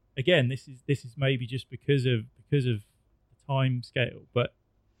again, this is maybe just because of the time scale, but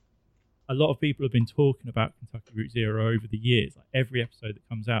a lot of people have been talking about Kentucky Route Zero over the years. Like every episode that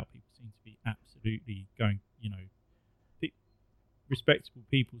comes out, people seem to be absolutely going, you know, respectable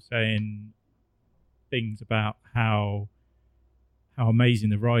people saying things about how amazing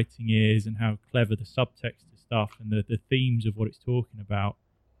the writing is and how clever the subtext of stuff and the themes of what it's talking about.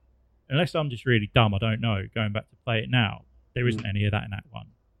 Unless I'm just really dumb, I don't know. Going back to play it now, there isn't any of that in Act 1.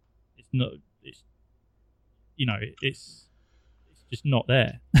 It's not. It's, you know, it's just not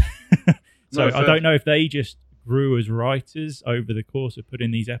there. So I don't know if they just grew as writers over the course of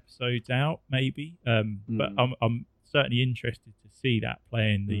putting these episodes out, maybe. But I'm certainly interested to see that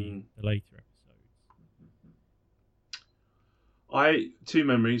playing the later episodes. Two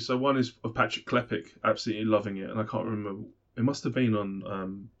memories. So one is of Patrick Klepek absolutely loving it, and I can't remember. It must have been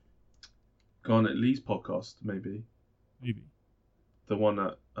on Garnet Lee's podcast, maybe. The one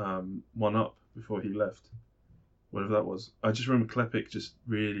that One Up before he left, whatever that was. I just remember Klepek just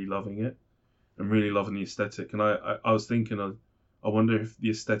really loving it and really loving the aesthetic. And I was thinking, I wonder if the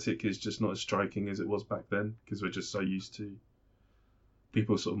aesthetic is just not as striking as it was back then because we're just so used to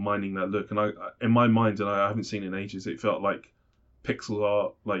people sort of minding that look. And I in my mind, and I haven't seen it in ages, it felt like pixel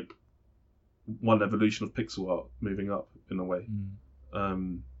art, like one evolution of pixel art moving up in a way.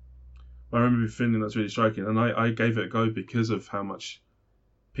 I remember feeling that's really striking, and I gave it a go because of how much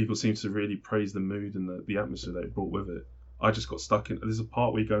people seem to really praise the mood and the atmosphere that it brought with it. I just got stuck in. There's a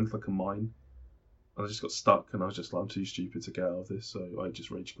part where you go into like a mine, and I just got stuck, and I was just like, I'm too stupid to get out of this, so I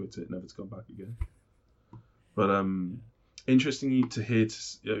just rage quit it, never to come back again. But interesting to hear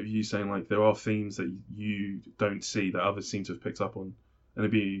you saying like there are themes that you don't see that others seem to have picked up on, and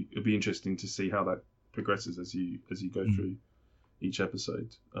it'd be interesting to see how that progresses as you go through each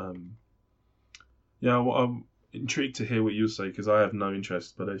episode. Well, I'm intrigued to hear what you say because I have no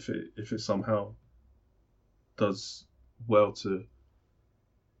interest. But if it somehow does well to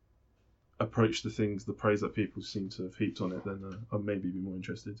approach the praise that people seem to have heaped on it, then I'll maybe be more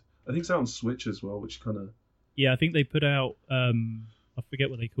interested. I think it's out on Switch as well, which kind of I think they put out I forget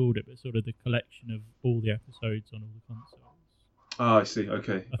what they called it, but sort of the collection of all the episodes on all the consoles. Oh, I see.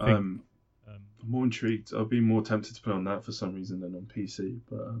 Okay. I'm more intrigued. I'd be more tempted to put on that for some reason than on PC,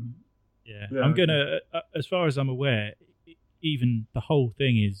 but. I'm gonna. As far as I'm aware, even the whole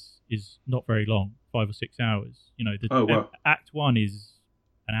thing is not very long, 5 or 6 hours. You know, Act 1 is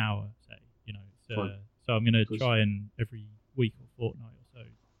an hour, say. You know, so I'm gonna try and every week or fortnight or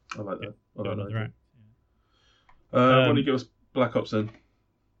so. I like that. I like another act. Why don't you give us Black Ops then?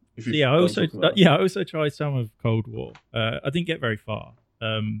 I also tried some of Coldwar. I didn't get very far.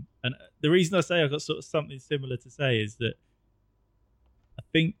 And the reason I say I got sort of something similar to say is that I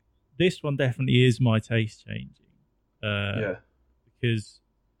think this one definitely is my taste changing. Because,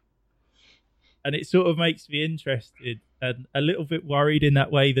 and it sort of makes me interested and a little bit worried in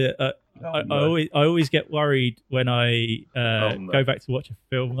that way that I always get worried when I go back to watch a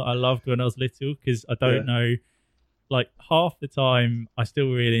film that I loved when I was little because I don't know. Like half the time I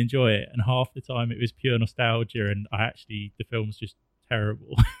still really enjoy it, and half the time it was pure nostalgia, and the film's just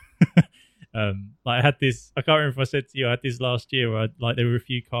terrible. Like I had this, I can't remember if I said to you, I had this last year where there were a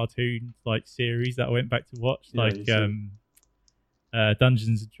few cartoon like series that I went back to watch, Dungeons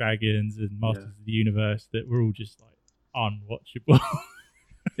and Dragons and Masters of the Universe that were all just like unwatchable.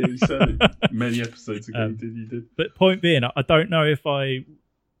 You said it many episodes ago. You did. But point being, I don't know if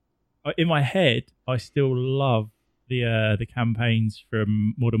in my head I still love the campaigns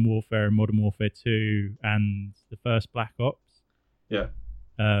from Modern Warfare and Modern Warfare 2 and the first Black Ops. Yeah.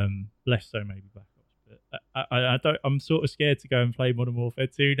 Less so maybe Black Ops, but I don't. I'm sort of scared to go and play Modern Warfare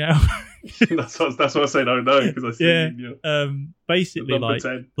 2 now. that's what I say no because I see. Yeah. Basically,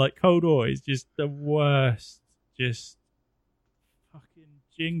 like Cold War is just the worst, just fucking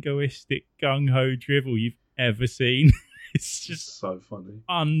jingoistic gung ho drivel you've ever seen. It's just so funny,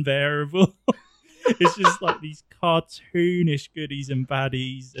 unbearable. It's just like these cartoonish goodies and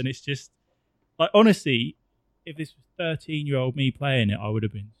baddies, and it's just like, honestly, if this was 13-year-old me playing it, I would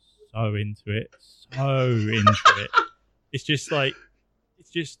have been so into it. It's just like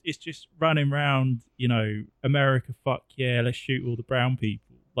it's just running around, America, fuck yeah, let's shoot all the brown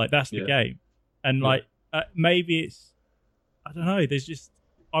people. Like, that's the game. And like maybe it's, I don't know, there's just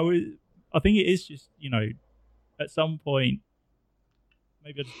I think it is just, at some point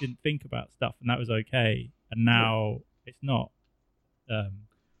maybe I just didn't think about stuff and that was okay, and now it's not.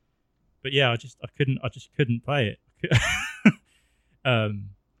 But yeah, I just couldn't play it.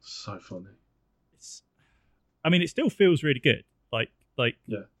 So funny. It still feels really good. Like putting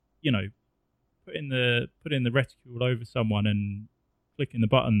the reticule over someone and clicking the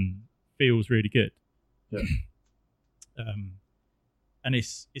button feels really good. Yeah. And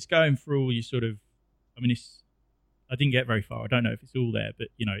it's going through all your sort of, I didn't get very far. I don't know if it's all there, but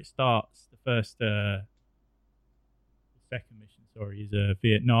it starts the first second mission, is a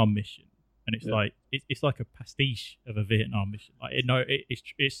Vietnam mission, and it's like it's like a pastiche of a Vietnam mission. Like,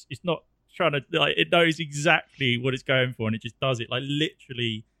 it's not trying to, like, it knows exactly what it's going for, and it just does it. Like,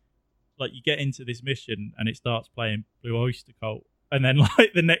 literally, like, you get into this mission and it starts playing Blue Oyster Cult, and then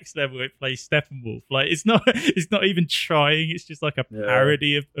like the next level it plays Steppenwolf. Like, it's not even trying. It's just like a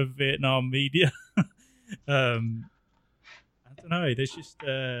parody of Vietnam media. I don't know. There's just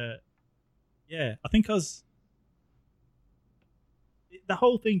I think the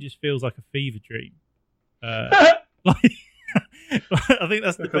whole thing just feels like a fever dream. Like, I think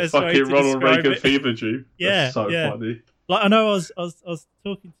that's the best way to Ronald describe Reagan it. fever dream. That's so funny. Like, I know I was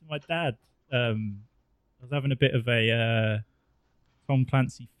talking to my dad. I was having a bit of a Tom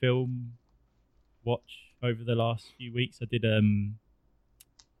Clancy film watch over the last few weeks. I did Hunt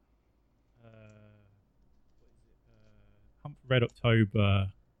for Red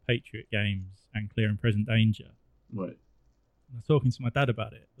October, Patriot Games, and Clear and Present Danger. Right. I was talking to my dad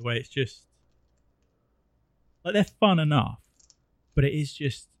about it. The way it's just like, they're fun enough, but it is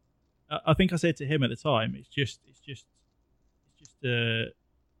just. I think I said to him at the time, it's just a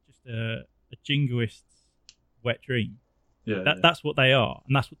jingoist's wet dream. Yeah, that's what they are,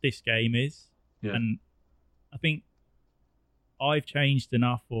 and that's what this game is. Yeah. And I think I've changed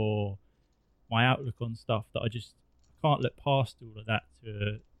enough, or my outlook on stuff, that I can't look past all of that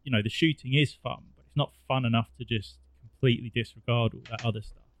to, the shooting is fun, but it's not fun enough to just completely disregard all that other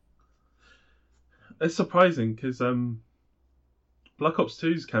stuff. It's surprising because Black Ops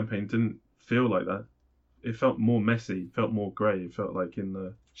 2's campaign didn't feel like that. It felt more messy, felt more grey, it felt like in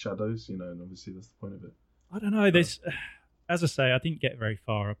the shadows, and obviously that's the point of it. I don't know, there's, as I say, I didn't get very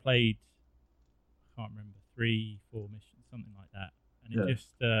far. I played, I can't remember, 3-4 missions, something like that, and it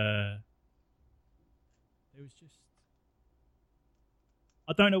just, it was just,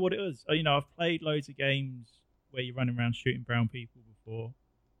 I don't know what it was. I've played loads of games where you're running around shooting brown people before.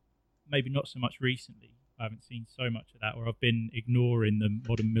 Maybe not so much recently. I haven't seen so much of that, or I've been ignoring the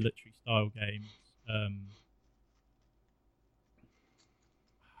modern military style games.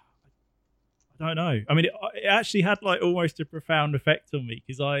 I don't know. It actually had like almost a profound effect on me,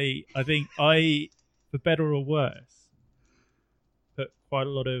 because I think I, for better or worse, put quite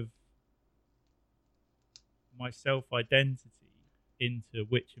a lot of my self-identity into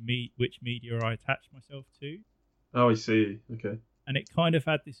which media I attach myself to. Oh, I see. Okay. And it kind of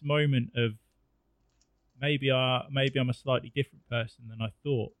had this moment of maybe I'm a slightly different person than I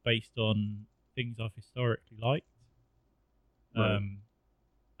thought, based on things I've historically liked. Right.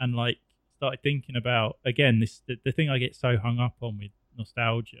 And like started thinking about, again, the thing I get so hung up on with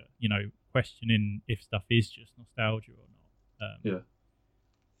nostalgia, questioning if stuff is just nostalgia or not.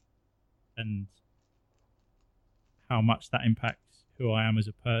 And how much that impacts who I am as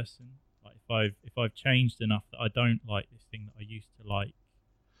a person. Like, if I've changed enough that I don't like this thing that I used to like,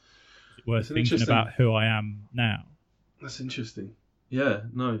 is it worth thinking about who I am now? That's interesting. Yeah,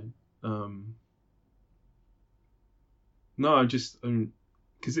 no. No, I just,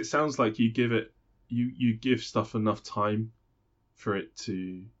 because it sounds like you give stuff enough time for it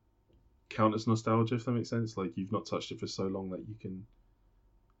to count as nostalgia, if that makes sense. Like, you've not touched it for so long that you can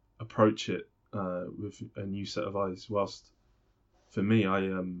approach it with a new set of eyes. Whilst for me,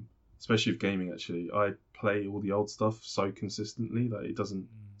 I especially with gaming, actually, I play all the old stuff so consistently that it doesn't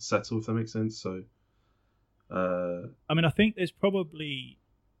settle, if that makes sense. So I mean, I think there's probably.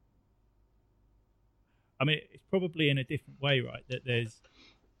 I mean, it's probably in a different way, right? That there's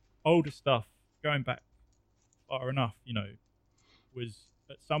older stuff going back far enough, was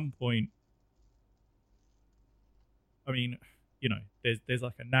at some point. I mean, there's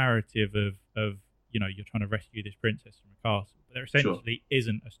like a narrative of you're trying to rescue this princess from a castle, but there essentially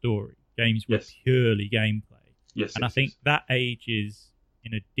isn't a story. Games were purely gameplay. Yes, and I think that ages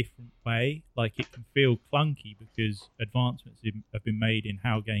in a different way. Like, it can feel clunky because advancements have been made in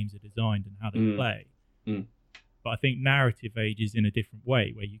how games are designed and how they play. But I think narrative ages in a different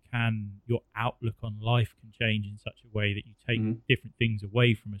way, where your outlook on life can change in such a way that you take different things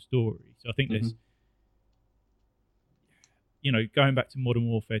away from a story. So I think there's, going back to Modern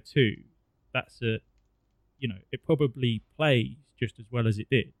Warfare 2, that's it probably plays just as well as it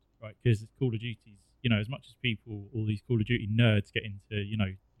did, right? Because Call of Duty's, as much as all these Call of Duty nerds get into,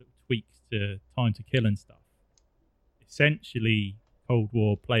 little tweaks to time to kill and stuff, essentially Cold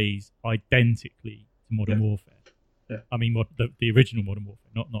War plays identically to Modern Warfare. Yeah. I mean, the original Modern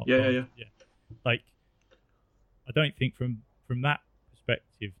Warfare, not. Yeah. Like, I don't think from that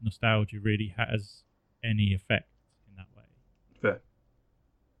perspective, nostalgia really has any effect in that way. Fair.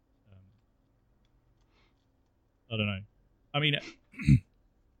 I don't know. I mean,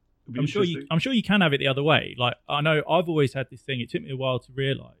 I'm sure you can have it the other way. Like, I know I've always had this thing. It took me a while to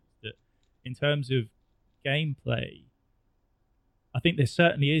realise that in terms of gameplay, I think there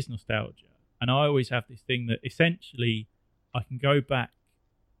certainly is nostalgia. And I always have this thing that essentially I can go back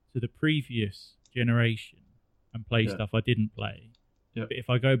to the previous generation and play stuff I didn't play. Yep. But if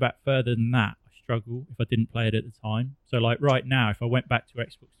I go back further than that, I struggle if I didn't play it at the time. So, like, right now, if I went back to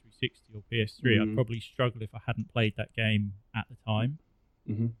Xbox 360 or PS3, I'd probably struggle if I hadn't played that game at the time.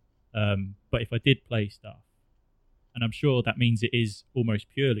 But if I did play stuff, and I'm sure that means it is almost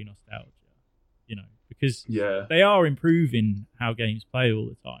purely nostalgia, because they are improving how games play all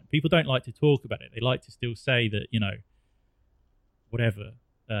the time. People don't like to talk about it. They like to still say that, whatever,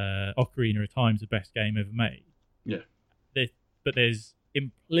 Ocarina of Time's the best game ever made. Yeah. But there's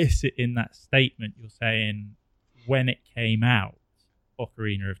implicit in that statement, you're saying when it came out,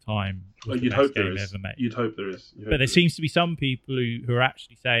 Ocarina of Time was the best game ever made. You'd hope there is. But there seems to be some people who are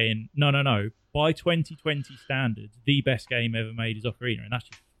actually saying, no, by 2020 standards, the best game ever made is Ocarina, and that's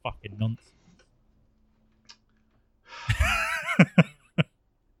just fucking nonsense.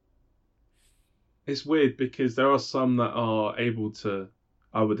 It's weird because there are some that are able to.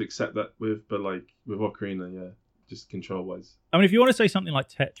 I would accept that with Ocarina, just control wise. I mean, if you want to say something like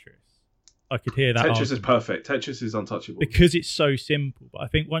Tetris, I could hear that. Tetris is perfect. Tetris is untouchable because it's so simple. But I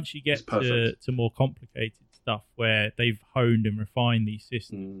think once you get to more complicated stuff where they've honed and refined these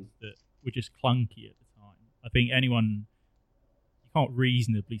systems that were just clunky at the time, I think you can't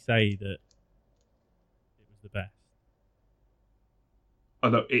reasonably say that it was the best. Oh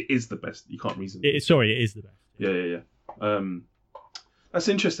no, it is the best. You can't reason. It is the best. Yeah. That's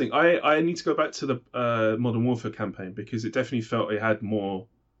interesting. I need to go back to the Modern Warfare campaign because it definitely felt it had more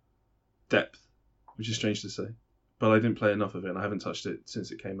depth, which is strange to say. But I didn't play enough of it, and I haven't touched it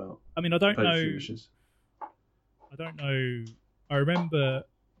since it came out. I mean, I don't know. I remember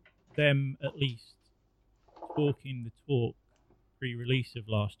them at least talking the talk pre-release of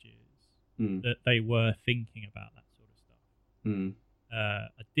last year's that they were thinking about that sort of stuff.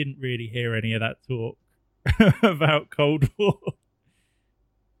 I didn't really hear any of that talk about Cold War.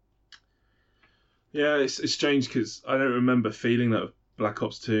 Yeah, it's strange because I don't remember feeling that with Black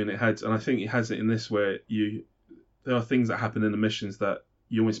Ops 2, and I think it has it in this where there are things that happen in the missions that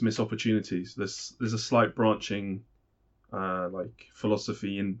you almost miss opportunities. There's a slight branching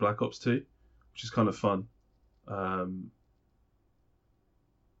philosophy in Black Ops 2, which is kind of fun. I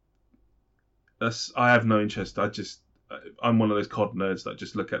have no interest. I'm one of those COD nerds that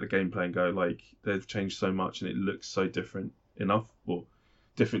just look at the gameplay and go, like, they've changed so much and it looks so different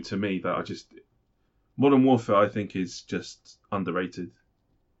different to me that Modern Warfare, I think, is just underrated.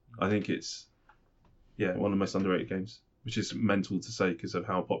 I think it's, one of the most underrated games, which is mental to say because of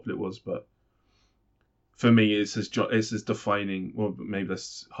how popular it was. But for me, it's as defining, well, maybe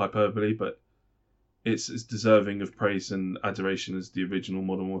that's hyperbole, but it's as deserving of praise and adoration as the original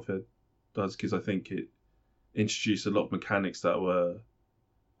Modern Warfare does, because I think it introduced a lot of mechanics that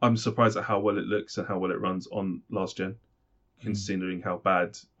I'm surprised at how well it looks and how well it runs on last gen, considering how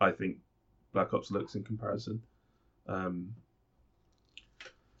bad I think Black Ops looks in comparison.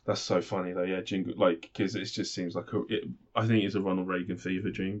 That's so funny though, Jingle, because it just seems like I think it's a Ronald Reagan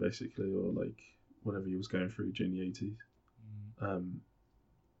fever dream basically, or like whatever he was going through during the 80s.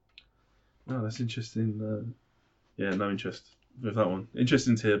 No, that's interesting. No interest with that one.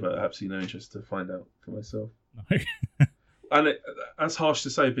 Interesting to hear, but absolutely no interest to find out for myself. No. And that's harsh to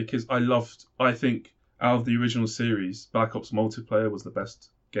say because I think out of the original series, Black Ops Multiplayer was the best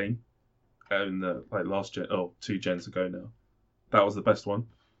game. In the last gen, 2 gens ago now, that was the best one.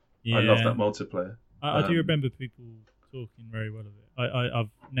 Yeah. I love that multiplayer. I do remember people talking very well of it. I've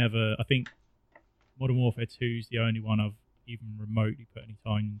never. I think Modern Warfare 2 is the only one I've even remotely put any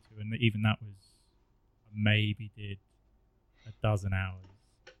time into, and even that was maybe did a dozen hours.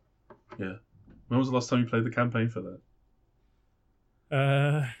 Yeah. When was the last time you played the campaign for that?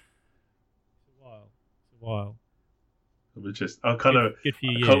 It's a while. Good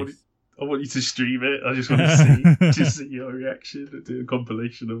few years. I want you to stream it. I just want to see your reaction and do a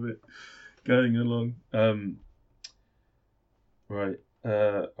compilation of it going along. Right.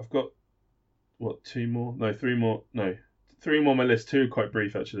 I've got three more on my list. 2 are quite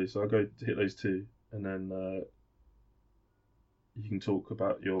brief actually, so I'll go hit those 2 and then you can talk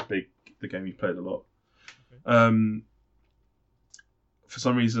about the game you played a lot. Okay. For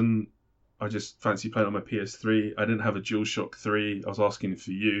some reason I just fancy playing on my PS3. I didn't have a DualShock 3. I was asking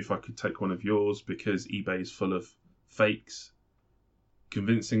for you if I could take one of yours because eBay is full of fakes.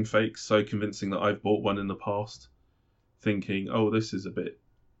 Convincing fakes. So convincing that I've bought one in the past thinking, oh, this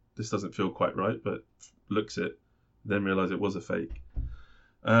doesn't feel quite right, but looks it. Then realise it was a fake.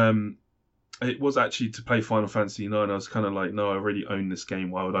 It was actually to play Final Fantasy 9. I was kind of like, no, I already own this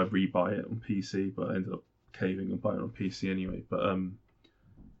game. Why would I rebuy it on PC? But I ended up caving and buying it on PC anyway. But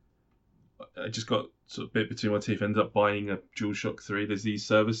I just got sort of bit between my teeth. Ended up buying a DualShock 3. There's these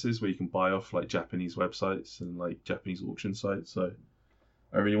services where you can buy off like Japanese websites and like Japanese auction sites. So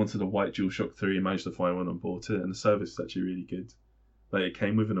I really wanted a white DualShock 3 and managed to find one and bought it. And the service is actually really good. Like it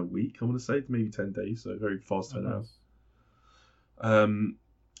came within a week, I want to say, maybe 10 days. So very fast turnaround.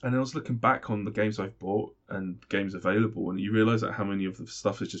 And I was looking back on the games I've bought and games available, and you realise that how many of the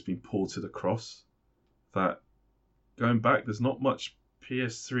stuff has just been ported across. That going back, there's not much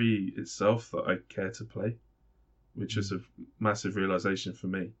PS3 itself that I care to play, which is a massive realisation for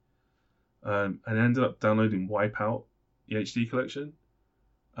me. And I ended up downloading Wipeout, the HD collection.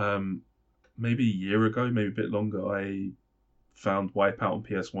 Maybe a year ago, maybe a bit longer, I found Wipeout on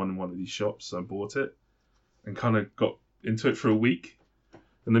PS1 in one of these shops, so I bought it and kind of got into it for a week.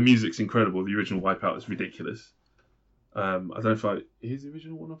 And the music's incredible. The original Wipeout is ridiculous. I don't know if here's the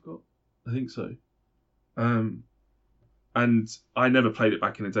original one I've got. I think so. And I never played it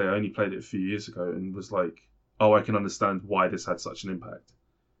back in the day. I only played it a few years ago and was like, oh, I can understand why this had such an impact.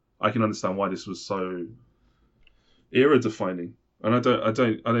 I can understand why this was so era defining. And I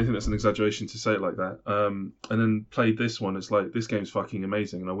don't think that's an exaggeration to say it like that. And then played this one. It's like, this game's fucking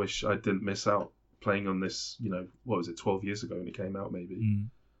amazing, and I wish I didn't miss out playing on this, 12 years ago when it came out, maybe.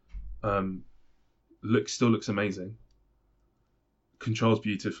 Still looks amazing. Controls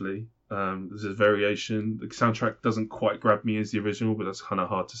beautifully. There's a variation. The soundtrack doesn't quite grab me as the original, but that's kind of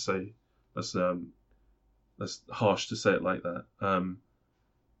hard to say. That's harsh to say it like that.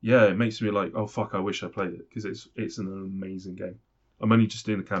 It makes me like, oh fuck, I wish I played it, because it's an amazing game. I'm only just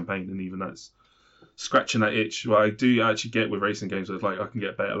doing the campaign, and even that's scratching that itch. Well, I do actually get with racing games, it's like I can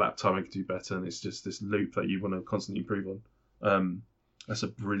get a better lap time, I can do better, and it's just this loop that you want to constantly improve on. That's a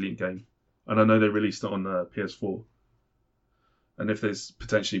brilliant game, and I know they released it on PS4. And if there's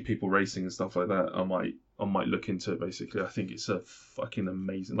potentially people racing and stuff like that, I might look into it. Basically, I think it's a fucking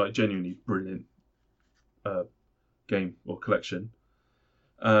amazing, like genuinely brilliant game or collection.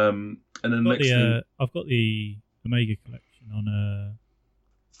 And then I've got the Omega collection on.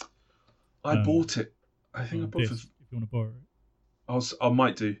 I bought it. I think I bought it. If you want to borrow it, I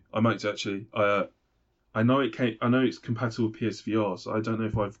might do actually. I know it came. I know it's compatible with PSVR, so I don't know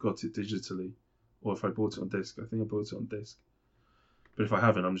if I've got it digitally or if I bought it on disc. I think I bought it on disc. But if I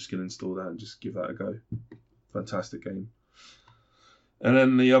haven't, I'm just going to install that and just give that a go. Fantastic game. And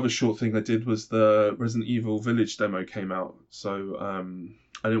then the other short thing I did was the Resident Evil Village demo came out. So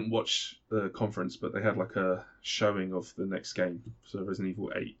I didn't watch the conference, but they had like a showing of the next game. So Resident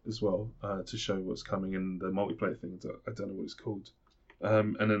Evil 8 as well, to show what's coming in the multiplayer thing. I don't know what it's called.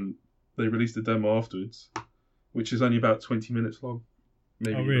 And then they released the demo afterwards, which is only about 20 minutes long.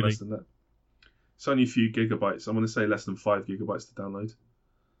 Maybe even less than that. It's only a few gigabytes. I'm going to say less than 5 gigabytes to download.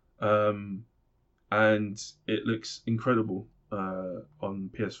 And it looks incredible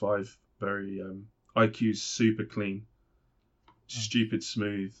on PS5. Very IQ's super clean, stupid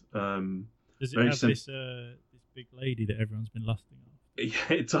smooth. Does it have this big lady that everyone's been lusting after?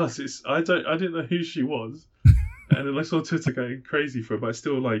 Yeah, it does. I didn't know who she was, and then I saw Twitter going crazy for it. But it's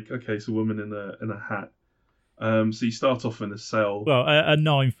still like, okay, it's a woman in a hat. So you start off in a cell. Well, a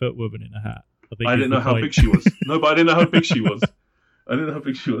 9-foot woman in a hat. I didn't know how big she was. No, but I didn't know how big she was.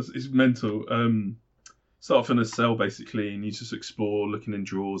 It's mental. start off in a cell basically, and you just explore, looking in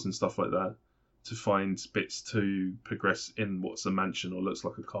drawers and stuff like that to find bits to progress in what's a mansion or looks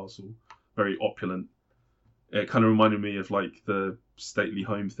like a castle, very opulent. It kind of reminded me of like the stately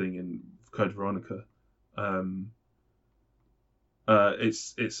home thing in Code Veronica.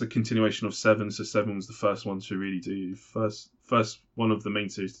 It's a continuation of 7. So 7 was the first one to really do first one of the main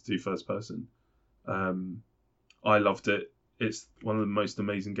series to do first person. I loved it. It's one of the most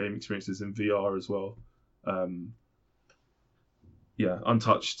amazing game experiences in VR as well.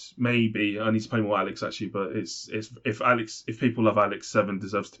 Untouched. Maybe I need to play more Alex actually, but if people love Alex, 7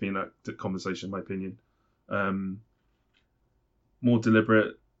 deserves to be in that conversation, in my opinion. More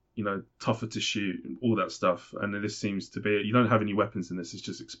deliberate, tougher to shoot, and all that stuff. And this seems to be, you don't have any weapons in this. It's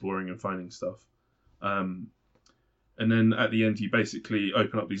just exploring and finding stuff. And then at the end, you basically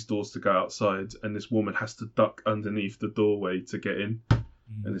open up these doors to go outside, and this woman has to duck underneath the doorway to get in.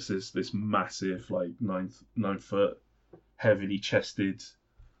 And this is this massive, like 9 foot, heavily chested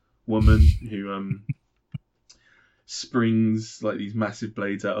woman who springs like these massive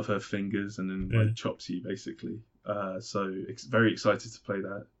blades out of her fingers and then like chops you basically. So it's very excited to play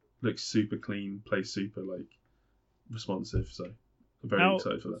that. Looks super clean, plays super like responsive. So I'm very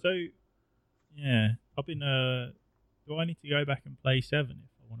excited for that. So yeah, I've been. Do I need to go back and play 7 if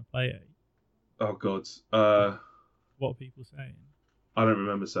I want to play 8? Oh God. What are people saying? I don't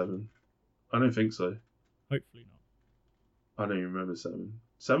remember 7. I don't think so. Hopefully not. I don't even remember 7.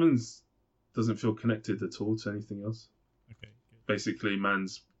 7 doesn't feel connected at all to anything else. Okay. Good. Basically,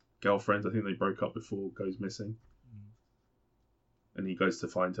 man's girlfriend, I think they broke up before, goes missing. And he goes to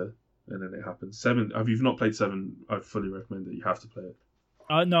find her, and then it happens. 7, if you've not played 7, I fully recommend it. You have to play it.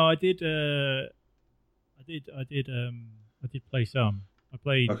 No, I did. I did play some. I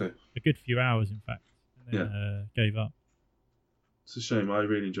played a good few hours, in fact, and then gave up. It's a shame. I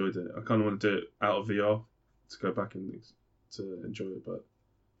really enjoyed it. I kind of want to do it out of VR to go back and to enjoy it, but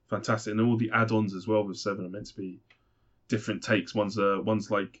fantastic. And all the add-ons as well with 7 are meant to be different takes. One's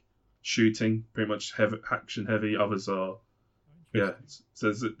like shooting, pretty much action heavy. Others are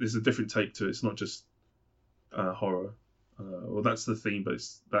so there's a different take to it. It's not just horror. Well, that's the theme, but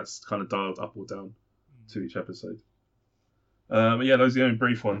that's kind of dialed up or down to each episode. But yeah, those are the only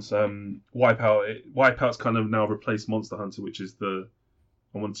brief ones. Wipeout's kind of now replaced Monster Hunter, which is I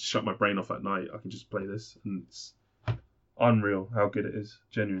want to shut my brain off at night. I can just play this, and it's unreal how good it is.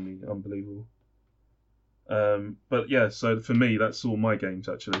 Genuinely unbelievable. But yeah, so for me, that's all my games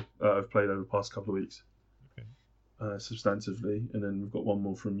actually I've played over the past couple of weeks. Substantively, and then we've got one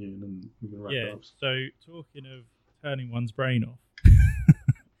more from you, and then we're gonna wrap it up. So talking of turning one's brain off,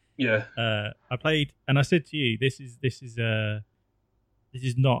 I played, and I said to you, this is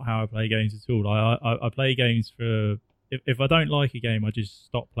not how I play games at all. I play games for if I don't like a game, I just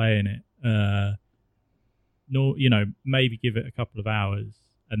stop playing it. Maybe give it a couple of hours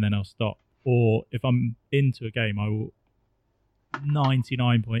and then I'll stop. Or if I'm into a game, I will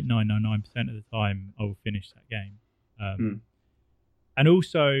 99.999% of the time I will finish that game. And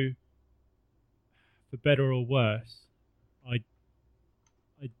also, for better or worse, I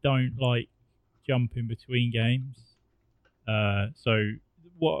don't like jumping between games. So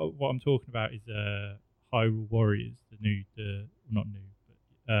what I'm talking about is Hyrule Warriors, not new,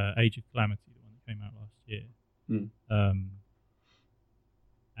 but Age of Calamity, the one that came out last year.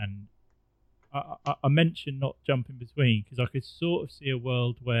 And I mentioned not jumping between because I could sort of see a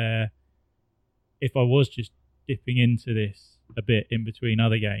world where if I was just dipping into this a bit in between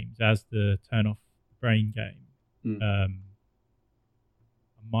other games as the turn off brain game, I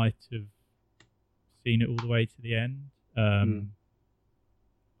might have seen it all the way to the end. I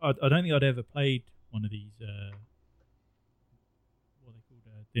don't think I'd ever played one of these what are they called,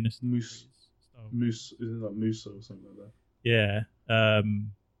 Dynasty Moose, isn't that Moose or something like that? Yeah.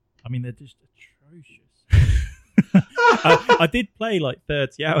 I mean, they're just atrocious. I did play like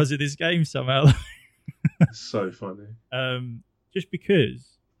 30 hours of this game somehow. It's so funny. Just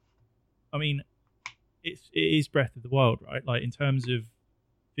because, I mean, it is Breath of the Wild, right? Like in terms of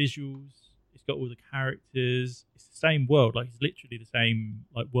visuals, it's got all the characters. It's the same world, like it's literally the same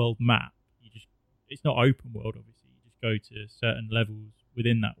like world map. It's not open world, obviously. You just go to certain levels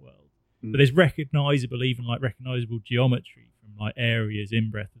within that world. But there's recognizable geometry from like areas in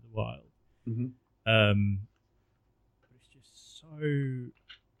Breath of the Wild. But it's just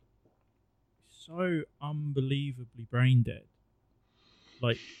so unbelievably brain dead.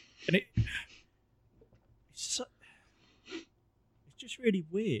 Like, and it's just really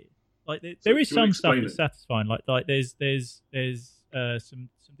weird. Like there is some stuff that's satisfying. Like there's some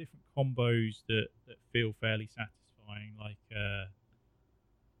different combos that feel fairly satisfying. Like.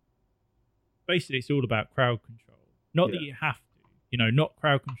 basically it's all about crowd control. Not that you have to, not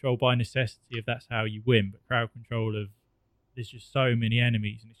crowd control by necessity if that's how you win, but crowd control of there's just so many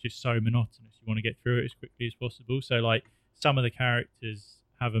enemies and it's just so monotonous. You want to get through it as quickly as possible. So like some of the characters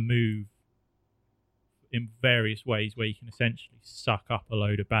have a move in various ways where you can essentially suck up a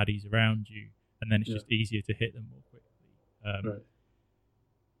load of baddies around you, and then it's just easier to hit them more quickly. Right.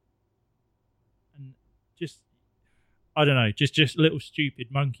 And just, I don't know, just little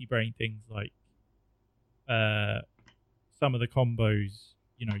stupid monkey brain things like some of the combos,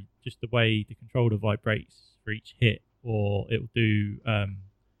 just the way the controller vibrates for each hit, or it'll do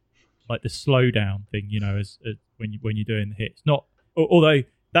like the slowdown thing, as when you're doing the hits. Not, although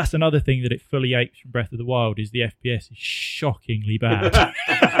that's another thing that it fully apes from Breath of the Wild is the FPS is shockingly bad.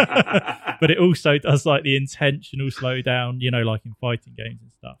 But it also does like the intentional slowdown, like in fighting games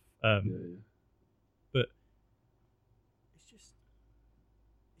and stuff. But it's just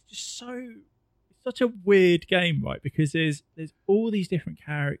it's such a weird game, right? Because there's all these different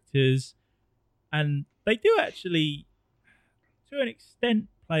characters, and they do actually, to an extent,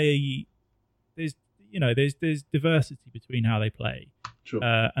 play. There's diversity between how they play. Sure.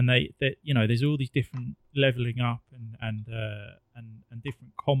 And they there's all these different leveling up and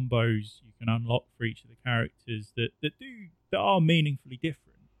different combos you can unlock for each of the characters that are meaningfully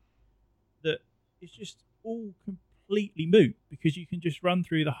different. That it's just all completely moot because you can just run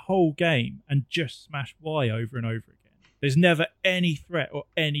through the whole game and just smash Y over and over again. There's never any threat or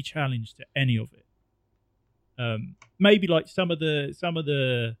any challenge to any of it. Maybe like some of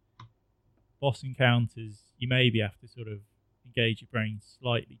the boss encounters, you maybe have to sort of engage your brain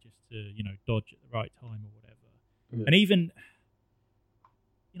slightly just to dodge at the right time or whatever. And even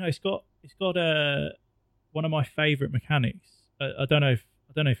it's got one of my favorite mechanics. I don't know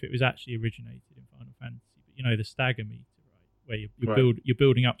if it was actually originated in Final Fantasy, but the stagger meter, right, where you're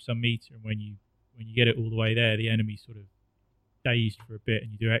building up some meter, and when you get it all the way there, the enemy's sort of dazed for a bit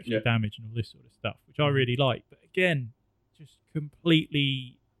and you do extra damage and all this sort of stuff, which I really like. But again, just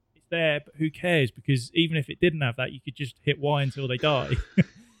completely there, but who cares? Because even if it didn't have that, you could just hit Y until they die.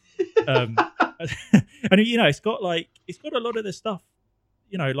 And it's got a lot of the stuff,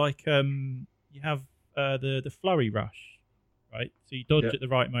 like you have the flurry rush, right? So you dodge at the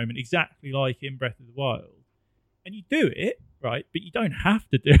right moment, exactly like in Breath of the Wild, and you do it right, but you don't have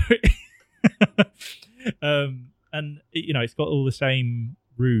to do it. And it's got all the same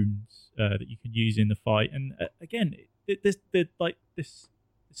runes that you can use in the fight, and again, the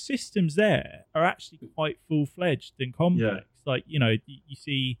systems there are actually quite full-fledged and complex. Like you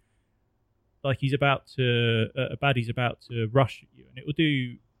see, like a baddie's about to rush at you, and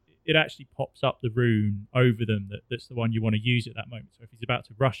it actually pops up the rune over them that's the one you want to use at that moment. So if he's about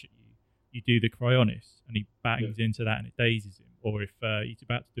to rush at you, you do the Cryonis, and he bangs into that and it dazes him. Or if he's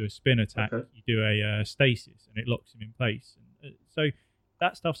about to do a spin attack, you do a stasis and it locks him in place. And so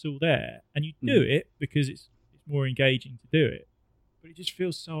that stuff's all there, and you do it because it's more engaging to do it. But it just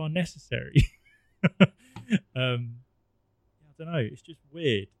feels so unnecessary. I don't know. It's just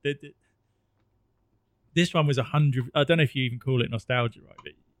weird. This one was 100. I don't know if you even call it nostalgia, right?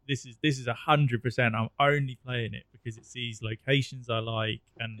 But this is 100%. I'm only playing it because it's these locations I like,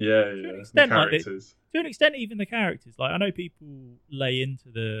 and to an extent, to an extent, even the characters. Like I know people lay into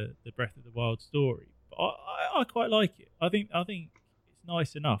the Breath of the Wild story, but I quite like it. I think it's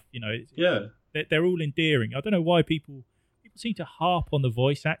nice enough. They're all endearing. I don't know why people seem to harp on the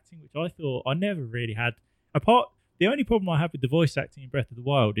voice acting, which I thought I never really had. The only problem I have with the voice acting in Breath of the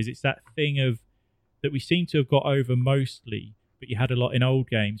Wild is it's that thing of that we seem to have got over mostly, but you had a lot in old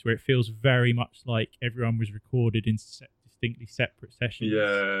games where it feels very much like everyone was recorded in distinctly separate sessions.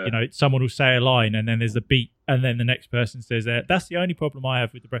 Someone will say a line and then there's a beat and then the next person says that. That's the only problem I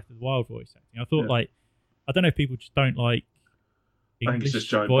have with the Breath of the Wild voice acting. I thought I don't know if people just don't like English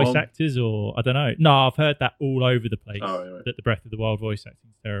voice actors, or I don't know. No, I've heard that all over the place, that the Breath of the Wild voice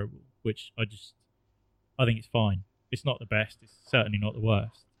acting is terrible, which I think it's fine. It's not the best. It's certainly not the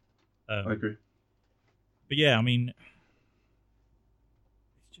worst. I agree. But yeah, I mean,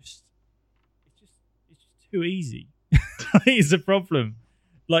 it's just too easy. I think it's a problem.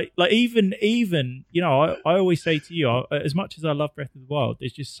 Like even I always say to you, as much as I love Breath of the Wild,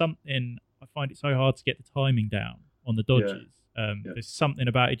 there's just something I find it so hard to get the timing down on the dodges. There's something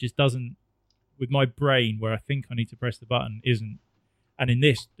about it just doesn't, with my brain where I think I need to press the button isn't, and in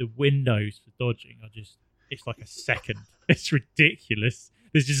this the windows for dodging are just, it's like a second. It's ridiculous.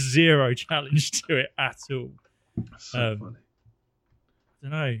 There's just zero challenge to it at all. So funny. I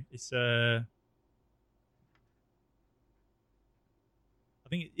don't know. It's I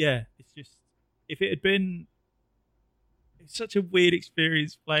think it's just, if it had been, it's such a weird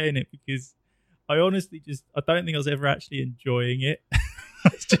experience playing it because I honestly I don't think I was ever actually enjoying it.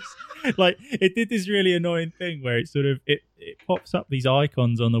 It's just like it did this really annoying thing where it sort of it pops up these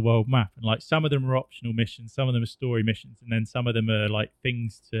icons on the world map, and like some of them are optional missions, some of them are story missions, and then some of them are like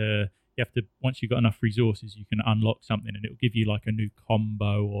things to you have to once you've got enough resources you can unlock something, and it'll give you like a new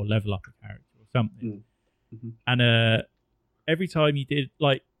combo or level up a character or something. Mm-hmm. And every time you did,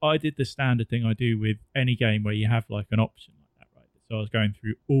 like I did the standard thing I do with any game where you have like an option like that, right? So I was going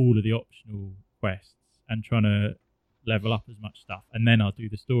through all of the optional quests and trying to level up as much stuff, and then I'll do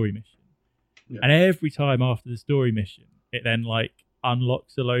the story mission. Yeah. And every time after the story mission, it then like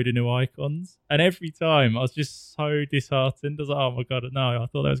unlocks a load of new icons. And every time I was just so disheartened. I was like, oh my god, no, I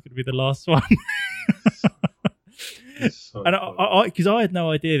thought that was going to be the last one. So and because I had no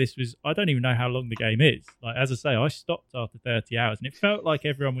idea this was, I don't even know how long the game is. Like as I say, I stopped after 30 hours, and it felt like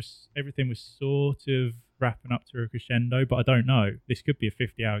everything was sort of wrapping up to a crescendo, but I don't know. This could be a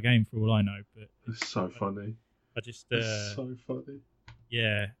 50-hour game for all I know. But it's so funny. It's so funny.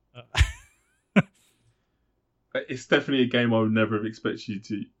 Yeah. It's definitely a game I would never have expected you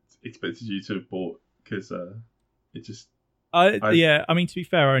to have bought, because it just. Yeah, I mean, to be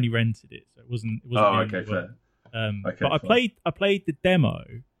fair, I only rented it, so it wasn't. Oh, okay, fair. But I played the demo,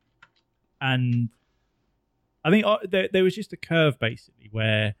 and I think there was just a curve basically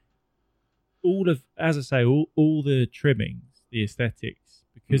where as I say, all the trimmings, the aesthetics,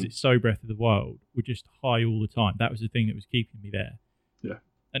 because it's so Breath of the Wild, were just high all the time. That was the thing that was keeping me there. Yeah.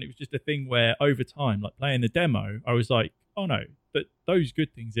 And it was just a thing where over time, like playing the demo, I was like, oh no, but those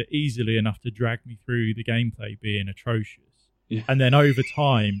good things are easily enough to drag me through the gameplay being atrocious. Yeah. And then over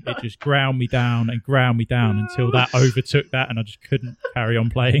time, it just ground me down until that overtook that, and I just couldn't carry on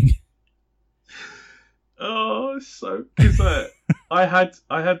playing. Oh, so because I had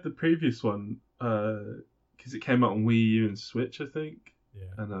the previous one because it came out on Wii U and Switch, I think.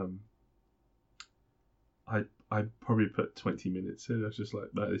 Yeah. And I probably put 20 minutes in. I was just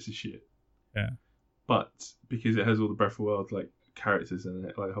like, no, this is shit. Yeah. But because it has all the Breath of the Wild like characters in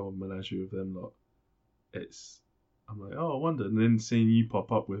it, like a whole menagerie of them lot, I'm like, oh, I wonder. And then seeing you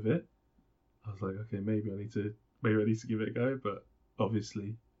pop up with it, I was like, okay, maybe I need to give it a go. But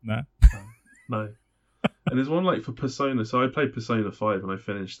obviously, no. And there's one like for Persona. So I played Persona 5 and I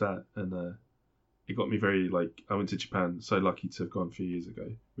finished that, and it got me very like. I went to Japan, so lucky to have gone a few years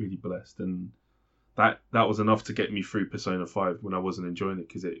ago. Really blessed, and that was enough to get me through Persona 5 when I wasn't enjoying it,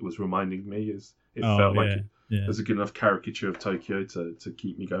 because it was reminding me it felt like it was a good enough caricature of Tokyo to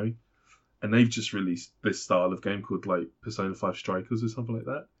keep me going. And they've just released this style of game called like Persona 5 Strikers or something like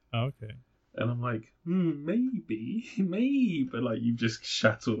that. Oh, okay. And I'm like, maybe, but like you've just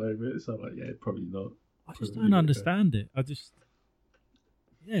shat all over it. So I'm like, yeah, probably not. I just don't understand it.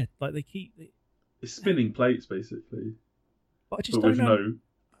 Like they keep. It's spinning plates basically. But I just don't know.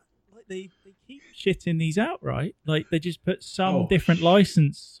 Like they keep shitting these out, right? Like they just put some different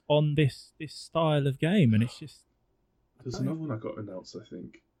license on this style of game, and it's just. There's another one I got announced, I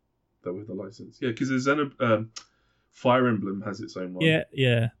think. That with the license, yeah, because there's Fire Emblem has its own one.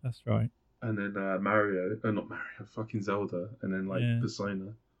 Yeah, that's right. And then not Mario, fucking Zelda, and then like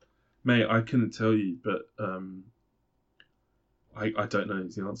Persona. Mate, I couldn't tell you, but I don't know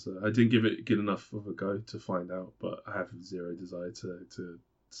is the answer. I didn't give it good enough of a go to find out, but I have zero desire to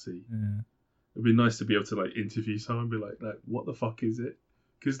see. Yeah. It'd be nice to be able to like interview someone and be like what the fuck is it?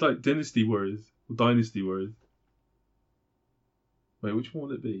 Because like Dynasty Warriors or Dynasty Warriors. Wait, which one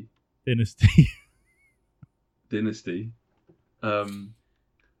would it be? Dynasty.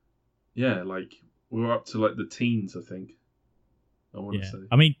 Yeah, like we're up to like the teens, I think. I want to say.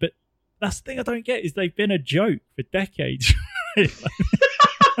 I mean, but that's the thing I don't get is they've been a joke for decades.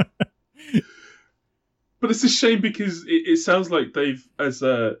 But it's a shame because it sounds like they've as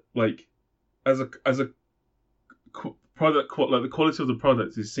a product, like the quality of the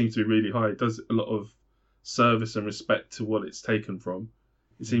product seems to be really high. It does a lot of service and respect to what it's taken from.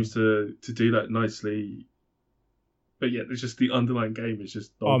 It seems to do that nicely. But yeah, it's just the underlying game is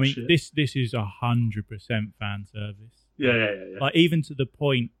just dog shit. This is 100% fan service. Yeah. Like even to the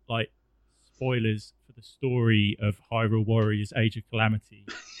point, like spoilers for the story of Hyrule Warriors: Age of Calamity,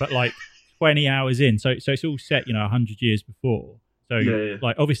 but like 20 hours in, so it's all set, 100 years before. So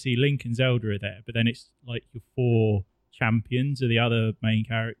like obviously Link and Zelda are there, but then it's like your 4 champions are the other main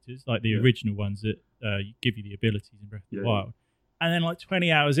characters, like the original ones that give you the abilities in Breath of the Wild. And then like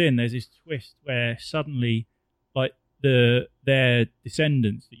 20 hours in, there's this twist where suddenly like their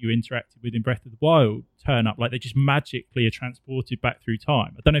descendants that you interacted with in Breath of the Wild turn up, like they just magically are transported back through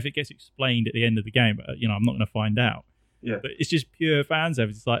time. I don't know if it gets explained at the end of the game, but I'm not going to find out. Yeah. But it's just pure fan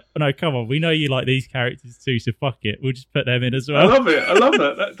service. It's like, oh no, come on, we know you like these characters too, so fuck it, we'll just put them in as well. I love it. I love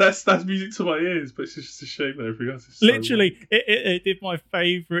that. That's music to my ears, but it's just a shame that everything else is so Literally, it did my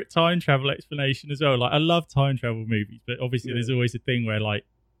favourite time travel explanation as well. Like, I love time travel movies, but obviously there's always a thing where like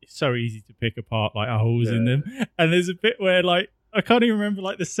it's so easy to pick apart like holes in them. And there's a bit where like I can't even remember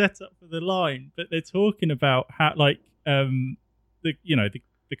like the setup for the line, but they're talking about how like the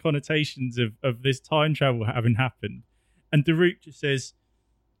connotations of this time travel having happened. And Daruk just says,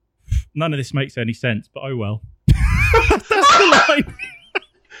 none of this makes any sense, but oh well. That's the line.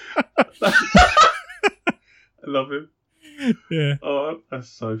 I love him. Yeah. Oh, that's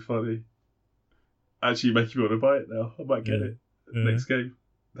so funny. Actually, you make me want to buy it now. I might get it next game.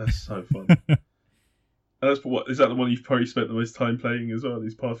 That's so fun. And that's is that the one you've probably spent the most time playing as well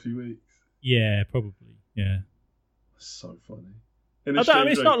these past few weeks? Yeah, probably. Yeah. That's so funny.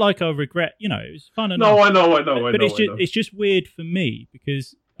 It's not like I regret, it was fun enough. No, I know. But it's just weird for me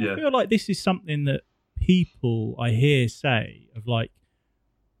because I feel like this is something that people I hear say of like,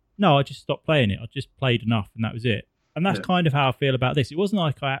 no, I just stopped playing it. I just played enough and that was it. And that's kind of how I feel about this. It wasn't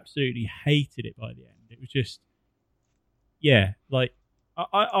like I absolutely hated it by the end. It was just, like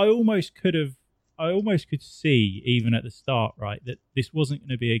I almost could see even at the start, right, that this wasn't going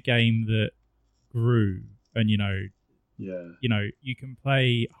to be a game that grew and, you can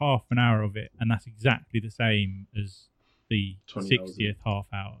play half an hour of it and that's exactly the same as the 60th half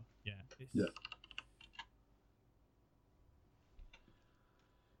hour. Yeah.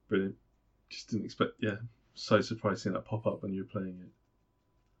 Brilliant. Just didn't expect, so surprised seeing that pop up when you were playing it.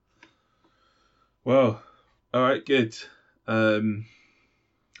 Well, all right, good. I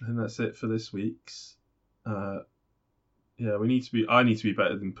think that's it for this week's. I need to be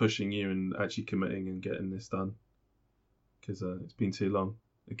better than pushing you and actually committing and getting this done. Because it's been too long.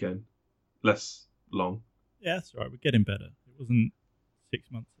 Again, less long. Yeah, that's all right. We're getting better. It wasn't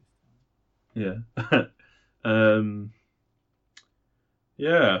 6 months this time.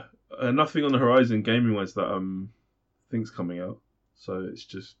 Yeah. Nothing on the horizon gaming wise that think's coming out. So it's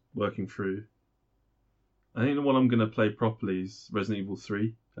just working through. I think the one I'm going to play properly is Resident Evil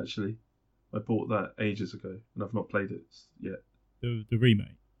 3, actually. I bought that ages ago and I've not played it yet. The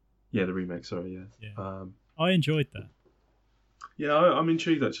remake? Yeah, the remake, sorry, yeah. I enjoyed that. Yeah, I'm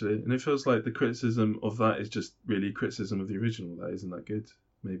intrigued actually, and it feels like the criticism of that is just really criticism of the original. That isn't that good,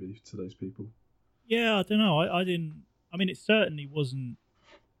 maybe to those people. Yeah, I don't know. I didn't. I mean, it certainly wasn't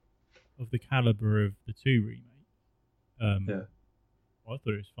of the caliber of the 2 remake. I thought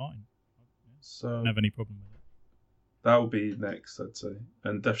it was fine. So I didn't have any problem with it. That will be next, I'd say.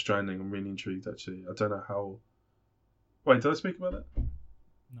 And Death Stranding, I'm really intrigued actually. I don't know how. Wait, did I speak about that?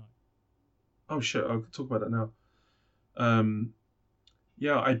 No. Oh shit! I'll talk about that now.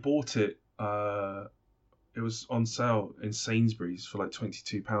 I bought it. It was on sale in Sainsbury's for like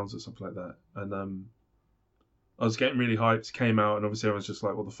 £22 or something like that, and I was getting really hyped. Came out, and obviously I was just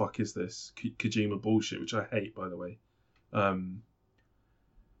like, "What the fuck is this Kojima bullshit?" Which I hate, by the way.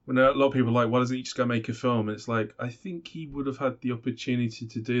 When a lot of people are like, "Why doesn't he just go make a film?" And it's like, I think he would have had the opportunity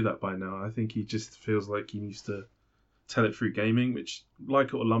to do that by now. I think he just feels like he needs to tell it through gaming, which, like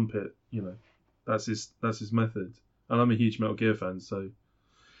it or lump it, that's his method. And I'm a huge Metal Gear fan, so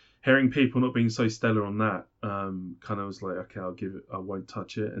hearing people not being so stellar on that, kind of was like, okay, I won't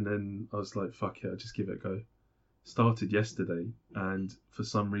touch it. And then I was like, fuck it, I'll just give it a go. Started yesterday, and for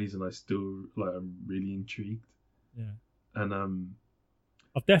some reason I still, I'm really intrigued. Yeah. And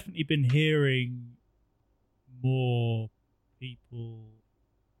I've definitely been hearing more people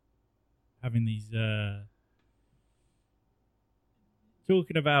having these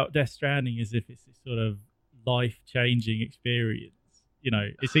talking about Death Stranding as if it's this sort of life-changing experience.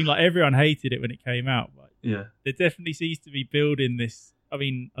 It seemed like everyone hated it when it came out, but there definitely seems to be building this. I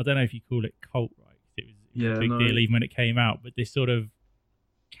mean, I don't know if you call it cult, right? It was a big deal even when it came out, but this sort of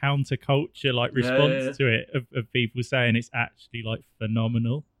counterculture response to it of people saying it's actually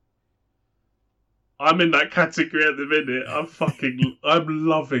phenomenal. I'm in that category at the minute. I'm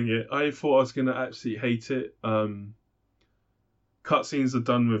loving it. I thought I was gonna actually hate it. Cutscenes are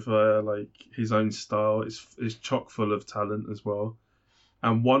done with his own style. It's chock full of talent as well.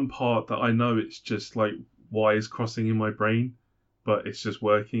 And one part that I know it's just wires crossing in my brain, but it's just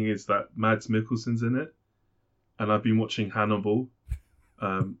working, is that Mads Mikkelsen's in it. And I've been watching Hannibal.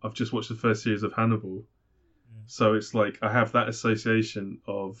 I've just watched the first series of Hannibal. Yeah. So it's I have that association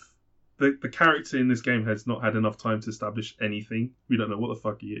of the character in this game has not had enough time to establish anything. We don't know what the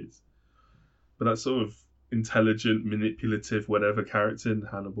fuck he is. But that sort of intelligent, manipulative, whatever character in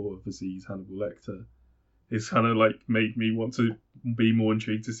Hannibal, obviously he's Hannibal Lecter, it's kind of made me want to be more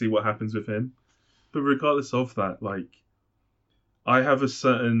intrigued to see what happens with him. But regardless of that, I have a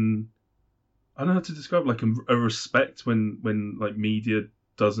certain, I don't know how to describe, like a respect when like media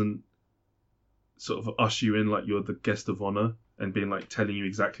doesn't sort of usher you in like you're the guest of honor and being like telling you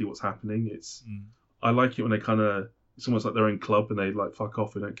exactly what's happening. I like it when they kind of, it's almost like their own club and they like fuck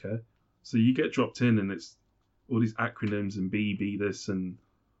off, we don't care. So you get dropped in and it's all these acronyms and BB this and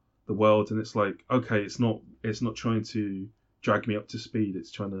the world, and it's like, okay, it's not trying to drag me up to speed.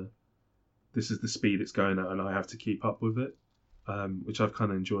 It's trying to, this is the speed it's going at, and I have to keep up with it, which I've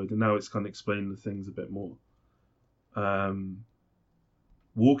kind of enjoyed. And now it's kind of explaining the things a bit more.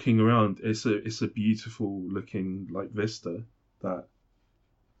 Walking around, it's a beautiful looking like vista that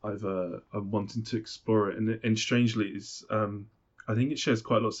I'm wanting to explore it, and strangely, it's I think it shares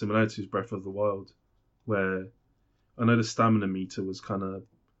quite a lot of similarities with Breath of the Wild, where I know the stamina meter was kind of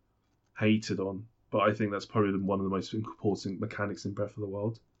hated on, but I think that's probably one of the most important mechanics in Breath of the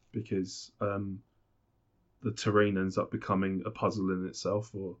Wild, because the terrain ends up becoming a puzzle in itself,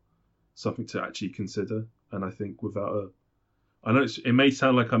 or something to actually consider. And I think without I know it may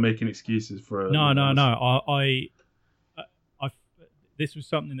sound like I'm making excuses for no. This was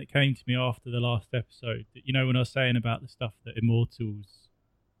something that came to me after the last episode. That, you know, when I was saying about the stuff that Immortals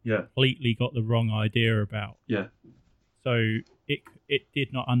completely got the wrong idea about. Yeah. So it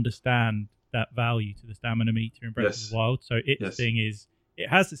did not understand that value to the stamina meter in Breath of the Wild. So its thing is, it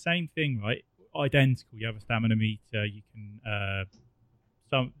has the same thing, right? Identical. You have a stamina meter. You can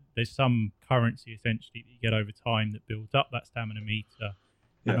there's some currency essentially that you get over time that builds up that stamina meter,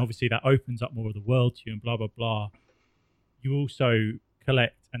 and obviously that opens up more of the world to you and blah blah blah. You also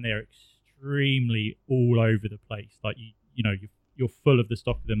collect, and they're extremely all over the place. Like you're full of the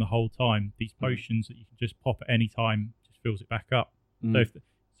stock of them the whole time. These potions that you can just pop at any time just fills it back up.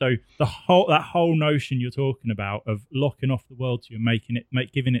 So that whole notion you're talking about of locking off the world to you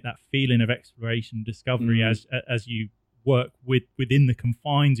and giving it that feeling of exploration and discovery as you work within the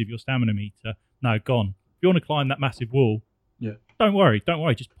confines of your stamina meter, now gone. If you want to climb that massive wall, don't worry,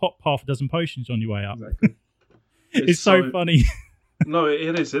 just pop half a dozen potions on your way up. Exactly. It's so funny. No,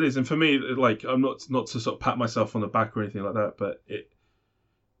 it is, and for me, like, I'm not to sort of pat myself on the back or anything like that, but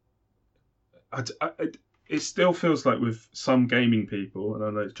it still feels like with some gaming people, and I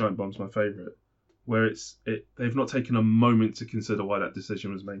know Giant Bomb's my favourite, where they've not taken a moment to consider why that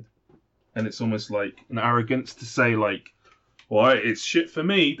decision was made. And it's almost like an arrogance to say, like, well, it's shit for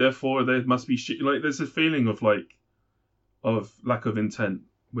me, therefore there must be shit. Like, there's a feeling of lack of intent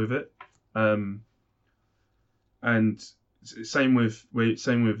with it. And same with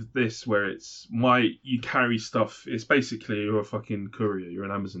this, where it's why you carry stuff. It's basically, you're a fucking courier. You're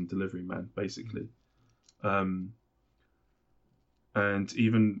an Amazon delivery man, basically. And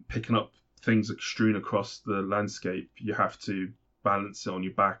even picking up things strewn across the landscape, you have to balance it on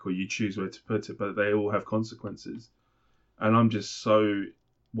your back, or you choose where to put it, but they all have consequences. And I'm just so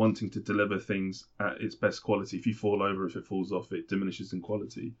wanting to deliver things at its best quality. If you fall over, if it falls off, it diminishes in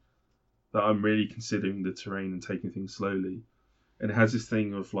quality. That I'm really considering the terrain and taking things slowly. And it has this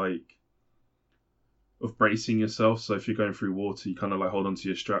thing of bracing yourself. So if you're going through water, you kind of like hold onto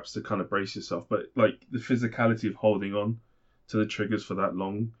your straps to kind of brace yourself. But like the physicality of holding on to the triggers for that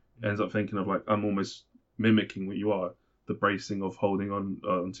long ends up thinking of like, I'm almost mimicking what you are. The bracing of holding on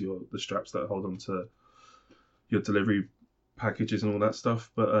onto the straps that hold on to your delivery packages and all that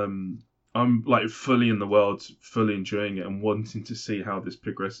stuff. But I'm like fully in the world, fully enjoying it and wanting to see how this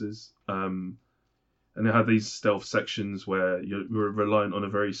progresses. And they have these stealth sections where you're reliant on a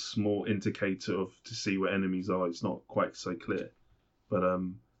very small indicator to see where enemies are. It's not quite so clear, but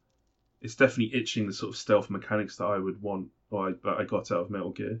it's definitely itching the sort of stealth mechanics that I would want, or that I got out of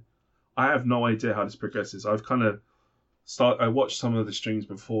Metal Gear. I have no idea how this progresses. I've kind of I watched some of the streams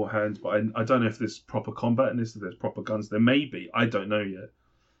beforehand, but I don't know if there's proper combat in this, if there's proper guns. There may be, I don't know yet.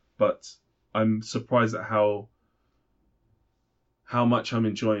 But I'm surprised at how much I'm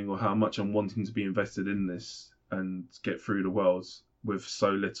enjoying, or how much I'm wanting to be invested in this and get through the worlds with so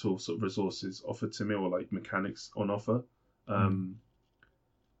little sort of resources offered to me, or like mechanics on offer.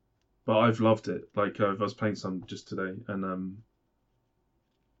 But I've loved it. Like I was playing some just today, and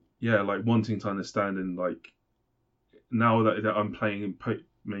like wanting to understand, and like now that I'm playing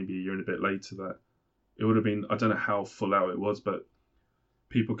maybe a year and a bit later, that it would have been, I don't know how full out it was, but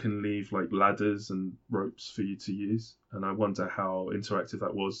people can leave like ladders and ropes for you to use, and I wonder how interactive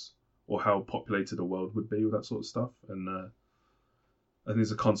that was, or how populated a world would be with that sort of stuff. And I think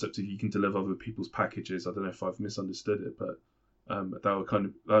there's a concept of you can deliver other people's packages. I don't know if I've misunderstood it, but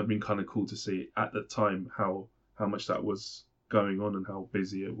that would been kind of cool to see at the time how much that was going on and how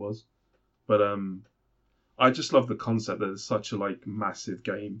busy it was. But I just love the concept that it's such a like massive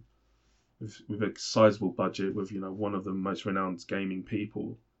game with a sizable budget, with one of the most renowned gaming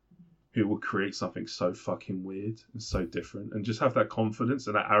people, who will create something so fucking weird and so different, and just have that confidence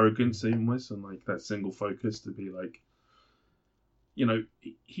and that arrogance almost, and like that single focus to be like,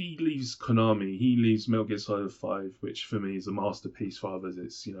 he leaves Konami, he leaves Metal Gear Solid 5, which for me is a masterpiece for others.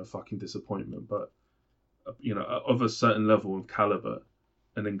 It's, fucking disappointment, but, of a certain level of caliber,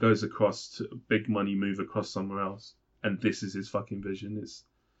 and then goes across to a big money move across somewhere else. And this is his fucking vision. There's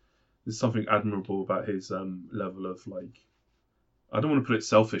something admirable about his level of, like, I don't want to put it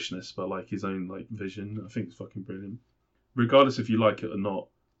selfishness, but like his own like vision. I think it's fucking brilliant. Regardless if you like it or not,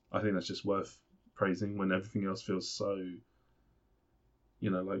 I think that's just worth praising when everything else feels so,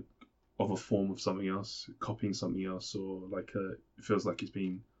 like of a form of something else, copying something else, or like it feels like it's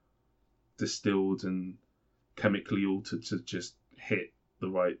been distilled and chemically altered to just hit the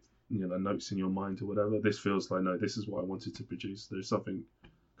right, notes in your mind or whatever. This feels like, no, this is what I wanted to produce. There's something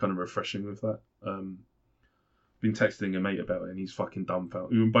kind of refreshing with that. Been texting a mate about it, and he's fucking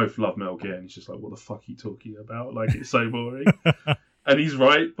dumbfounded. We both love Metal Gear, and he's just like, what the fuck are you talking about? Like, it's so boring. And he's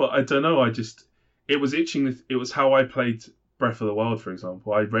right, but I don't know. It was itching. It was how I played Breath of the Wild, for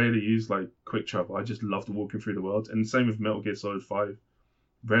example. I rarely use like quick travel. I just loved walking through the world. And same with Metal Gear Solid 5.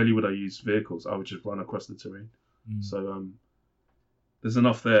 Rarely would I use vehicles. I would just run across the terrain. So there's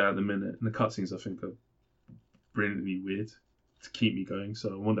enough there at the minute. And the cutscenes, I think, are brilliantly weird to keep me going.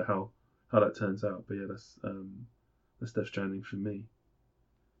 So I wonder how that turns out. But yeah, that's Death Stranding for me.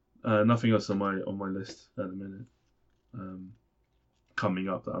 Nothing else on my list at the minute coming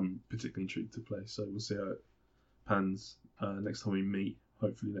up that I'm particularly intrigued to play. So we'll see how it pans next time we meet.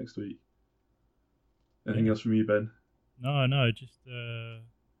 Hopefully next week. Anything else from you, Ben? No, just no.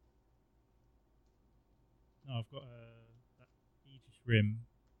 I've got that Aegis Rim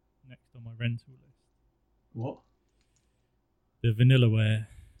next on my rental list. What? The Vanillaware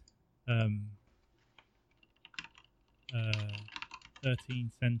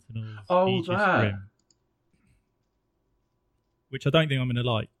 13 Sentinels Aegis Rim. Which I don't think I'm going to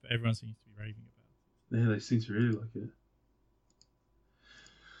like, but everyone seems to be raving about it. Yeah, they seem to really like it.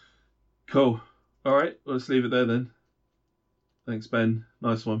 Cool. All right, well, let's leave it there then. Thanks, Ben.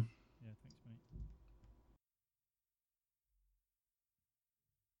 Nice one. Yeah, thanks, mate.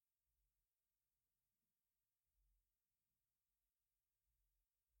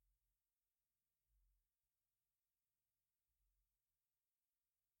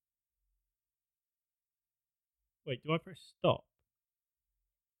 Wait, do I press stop?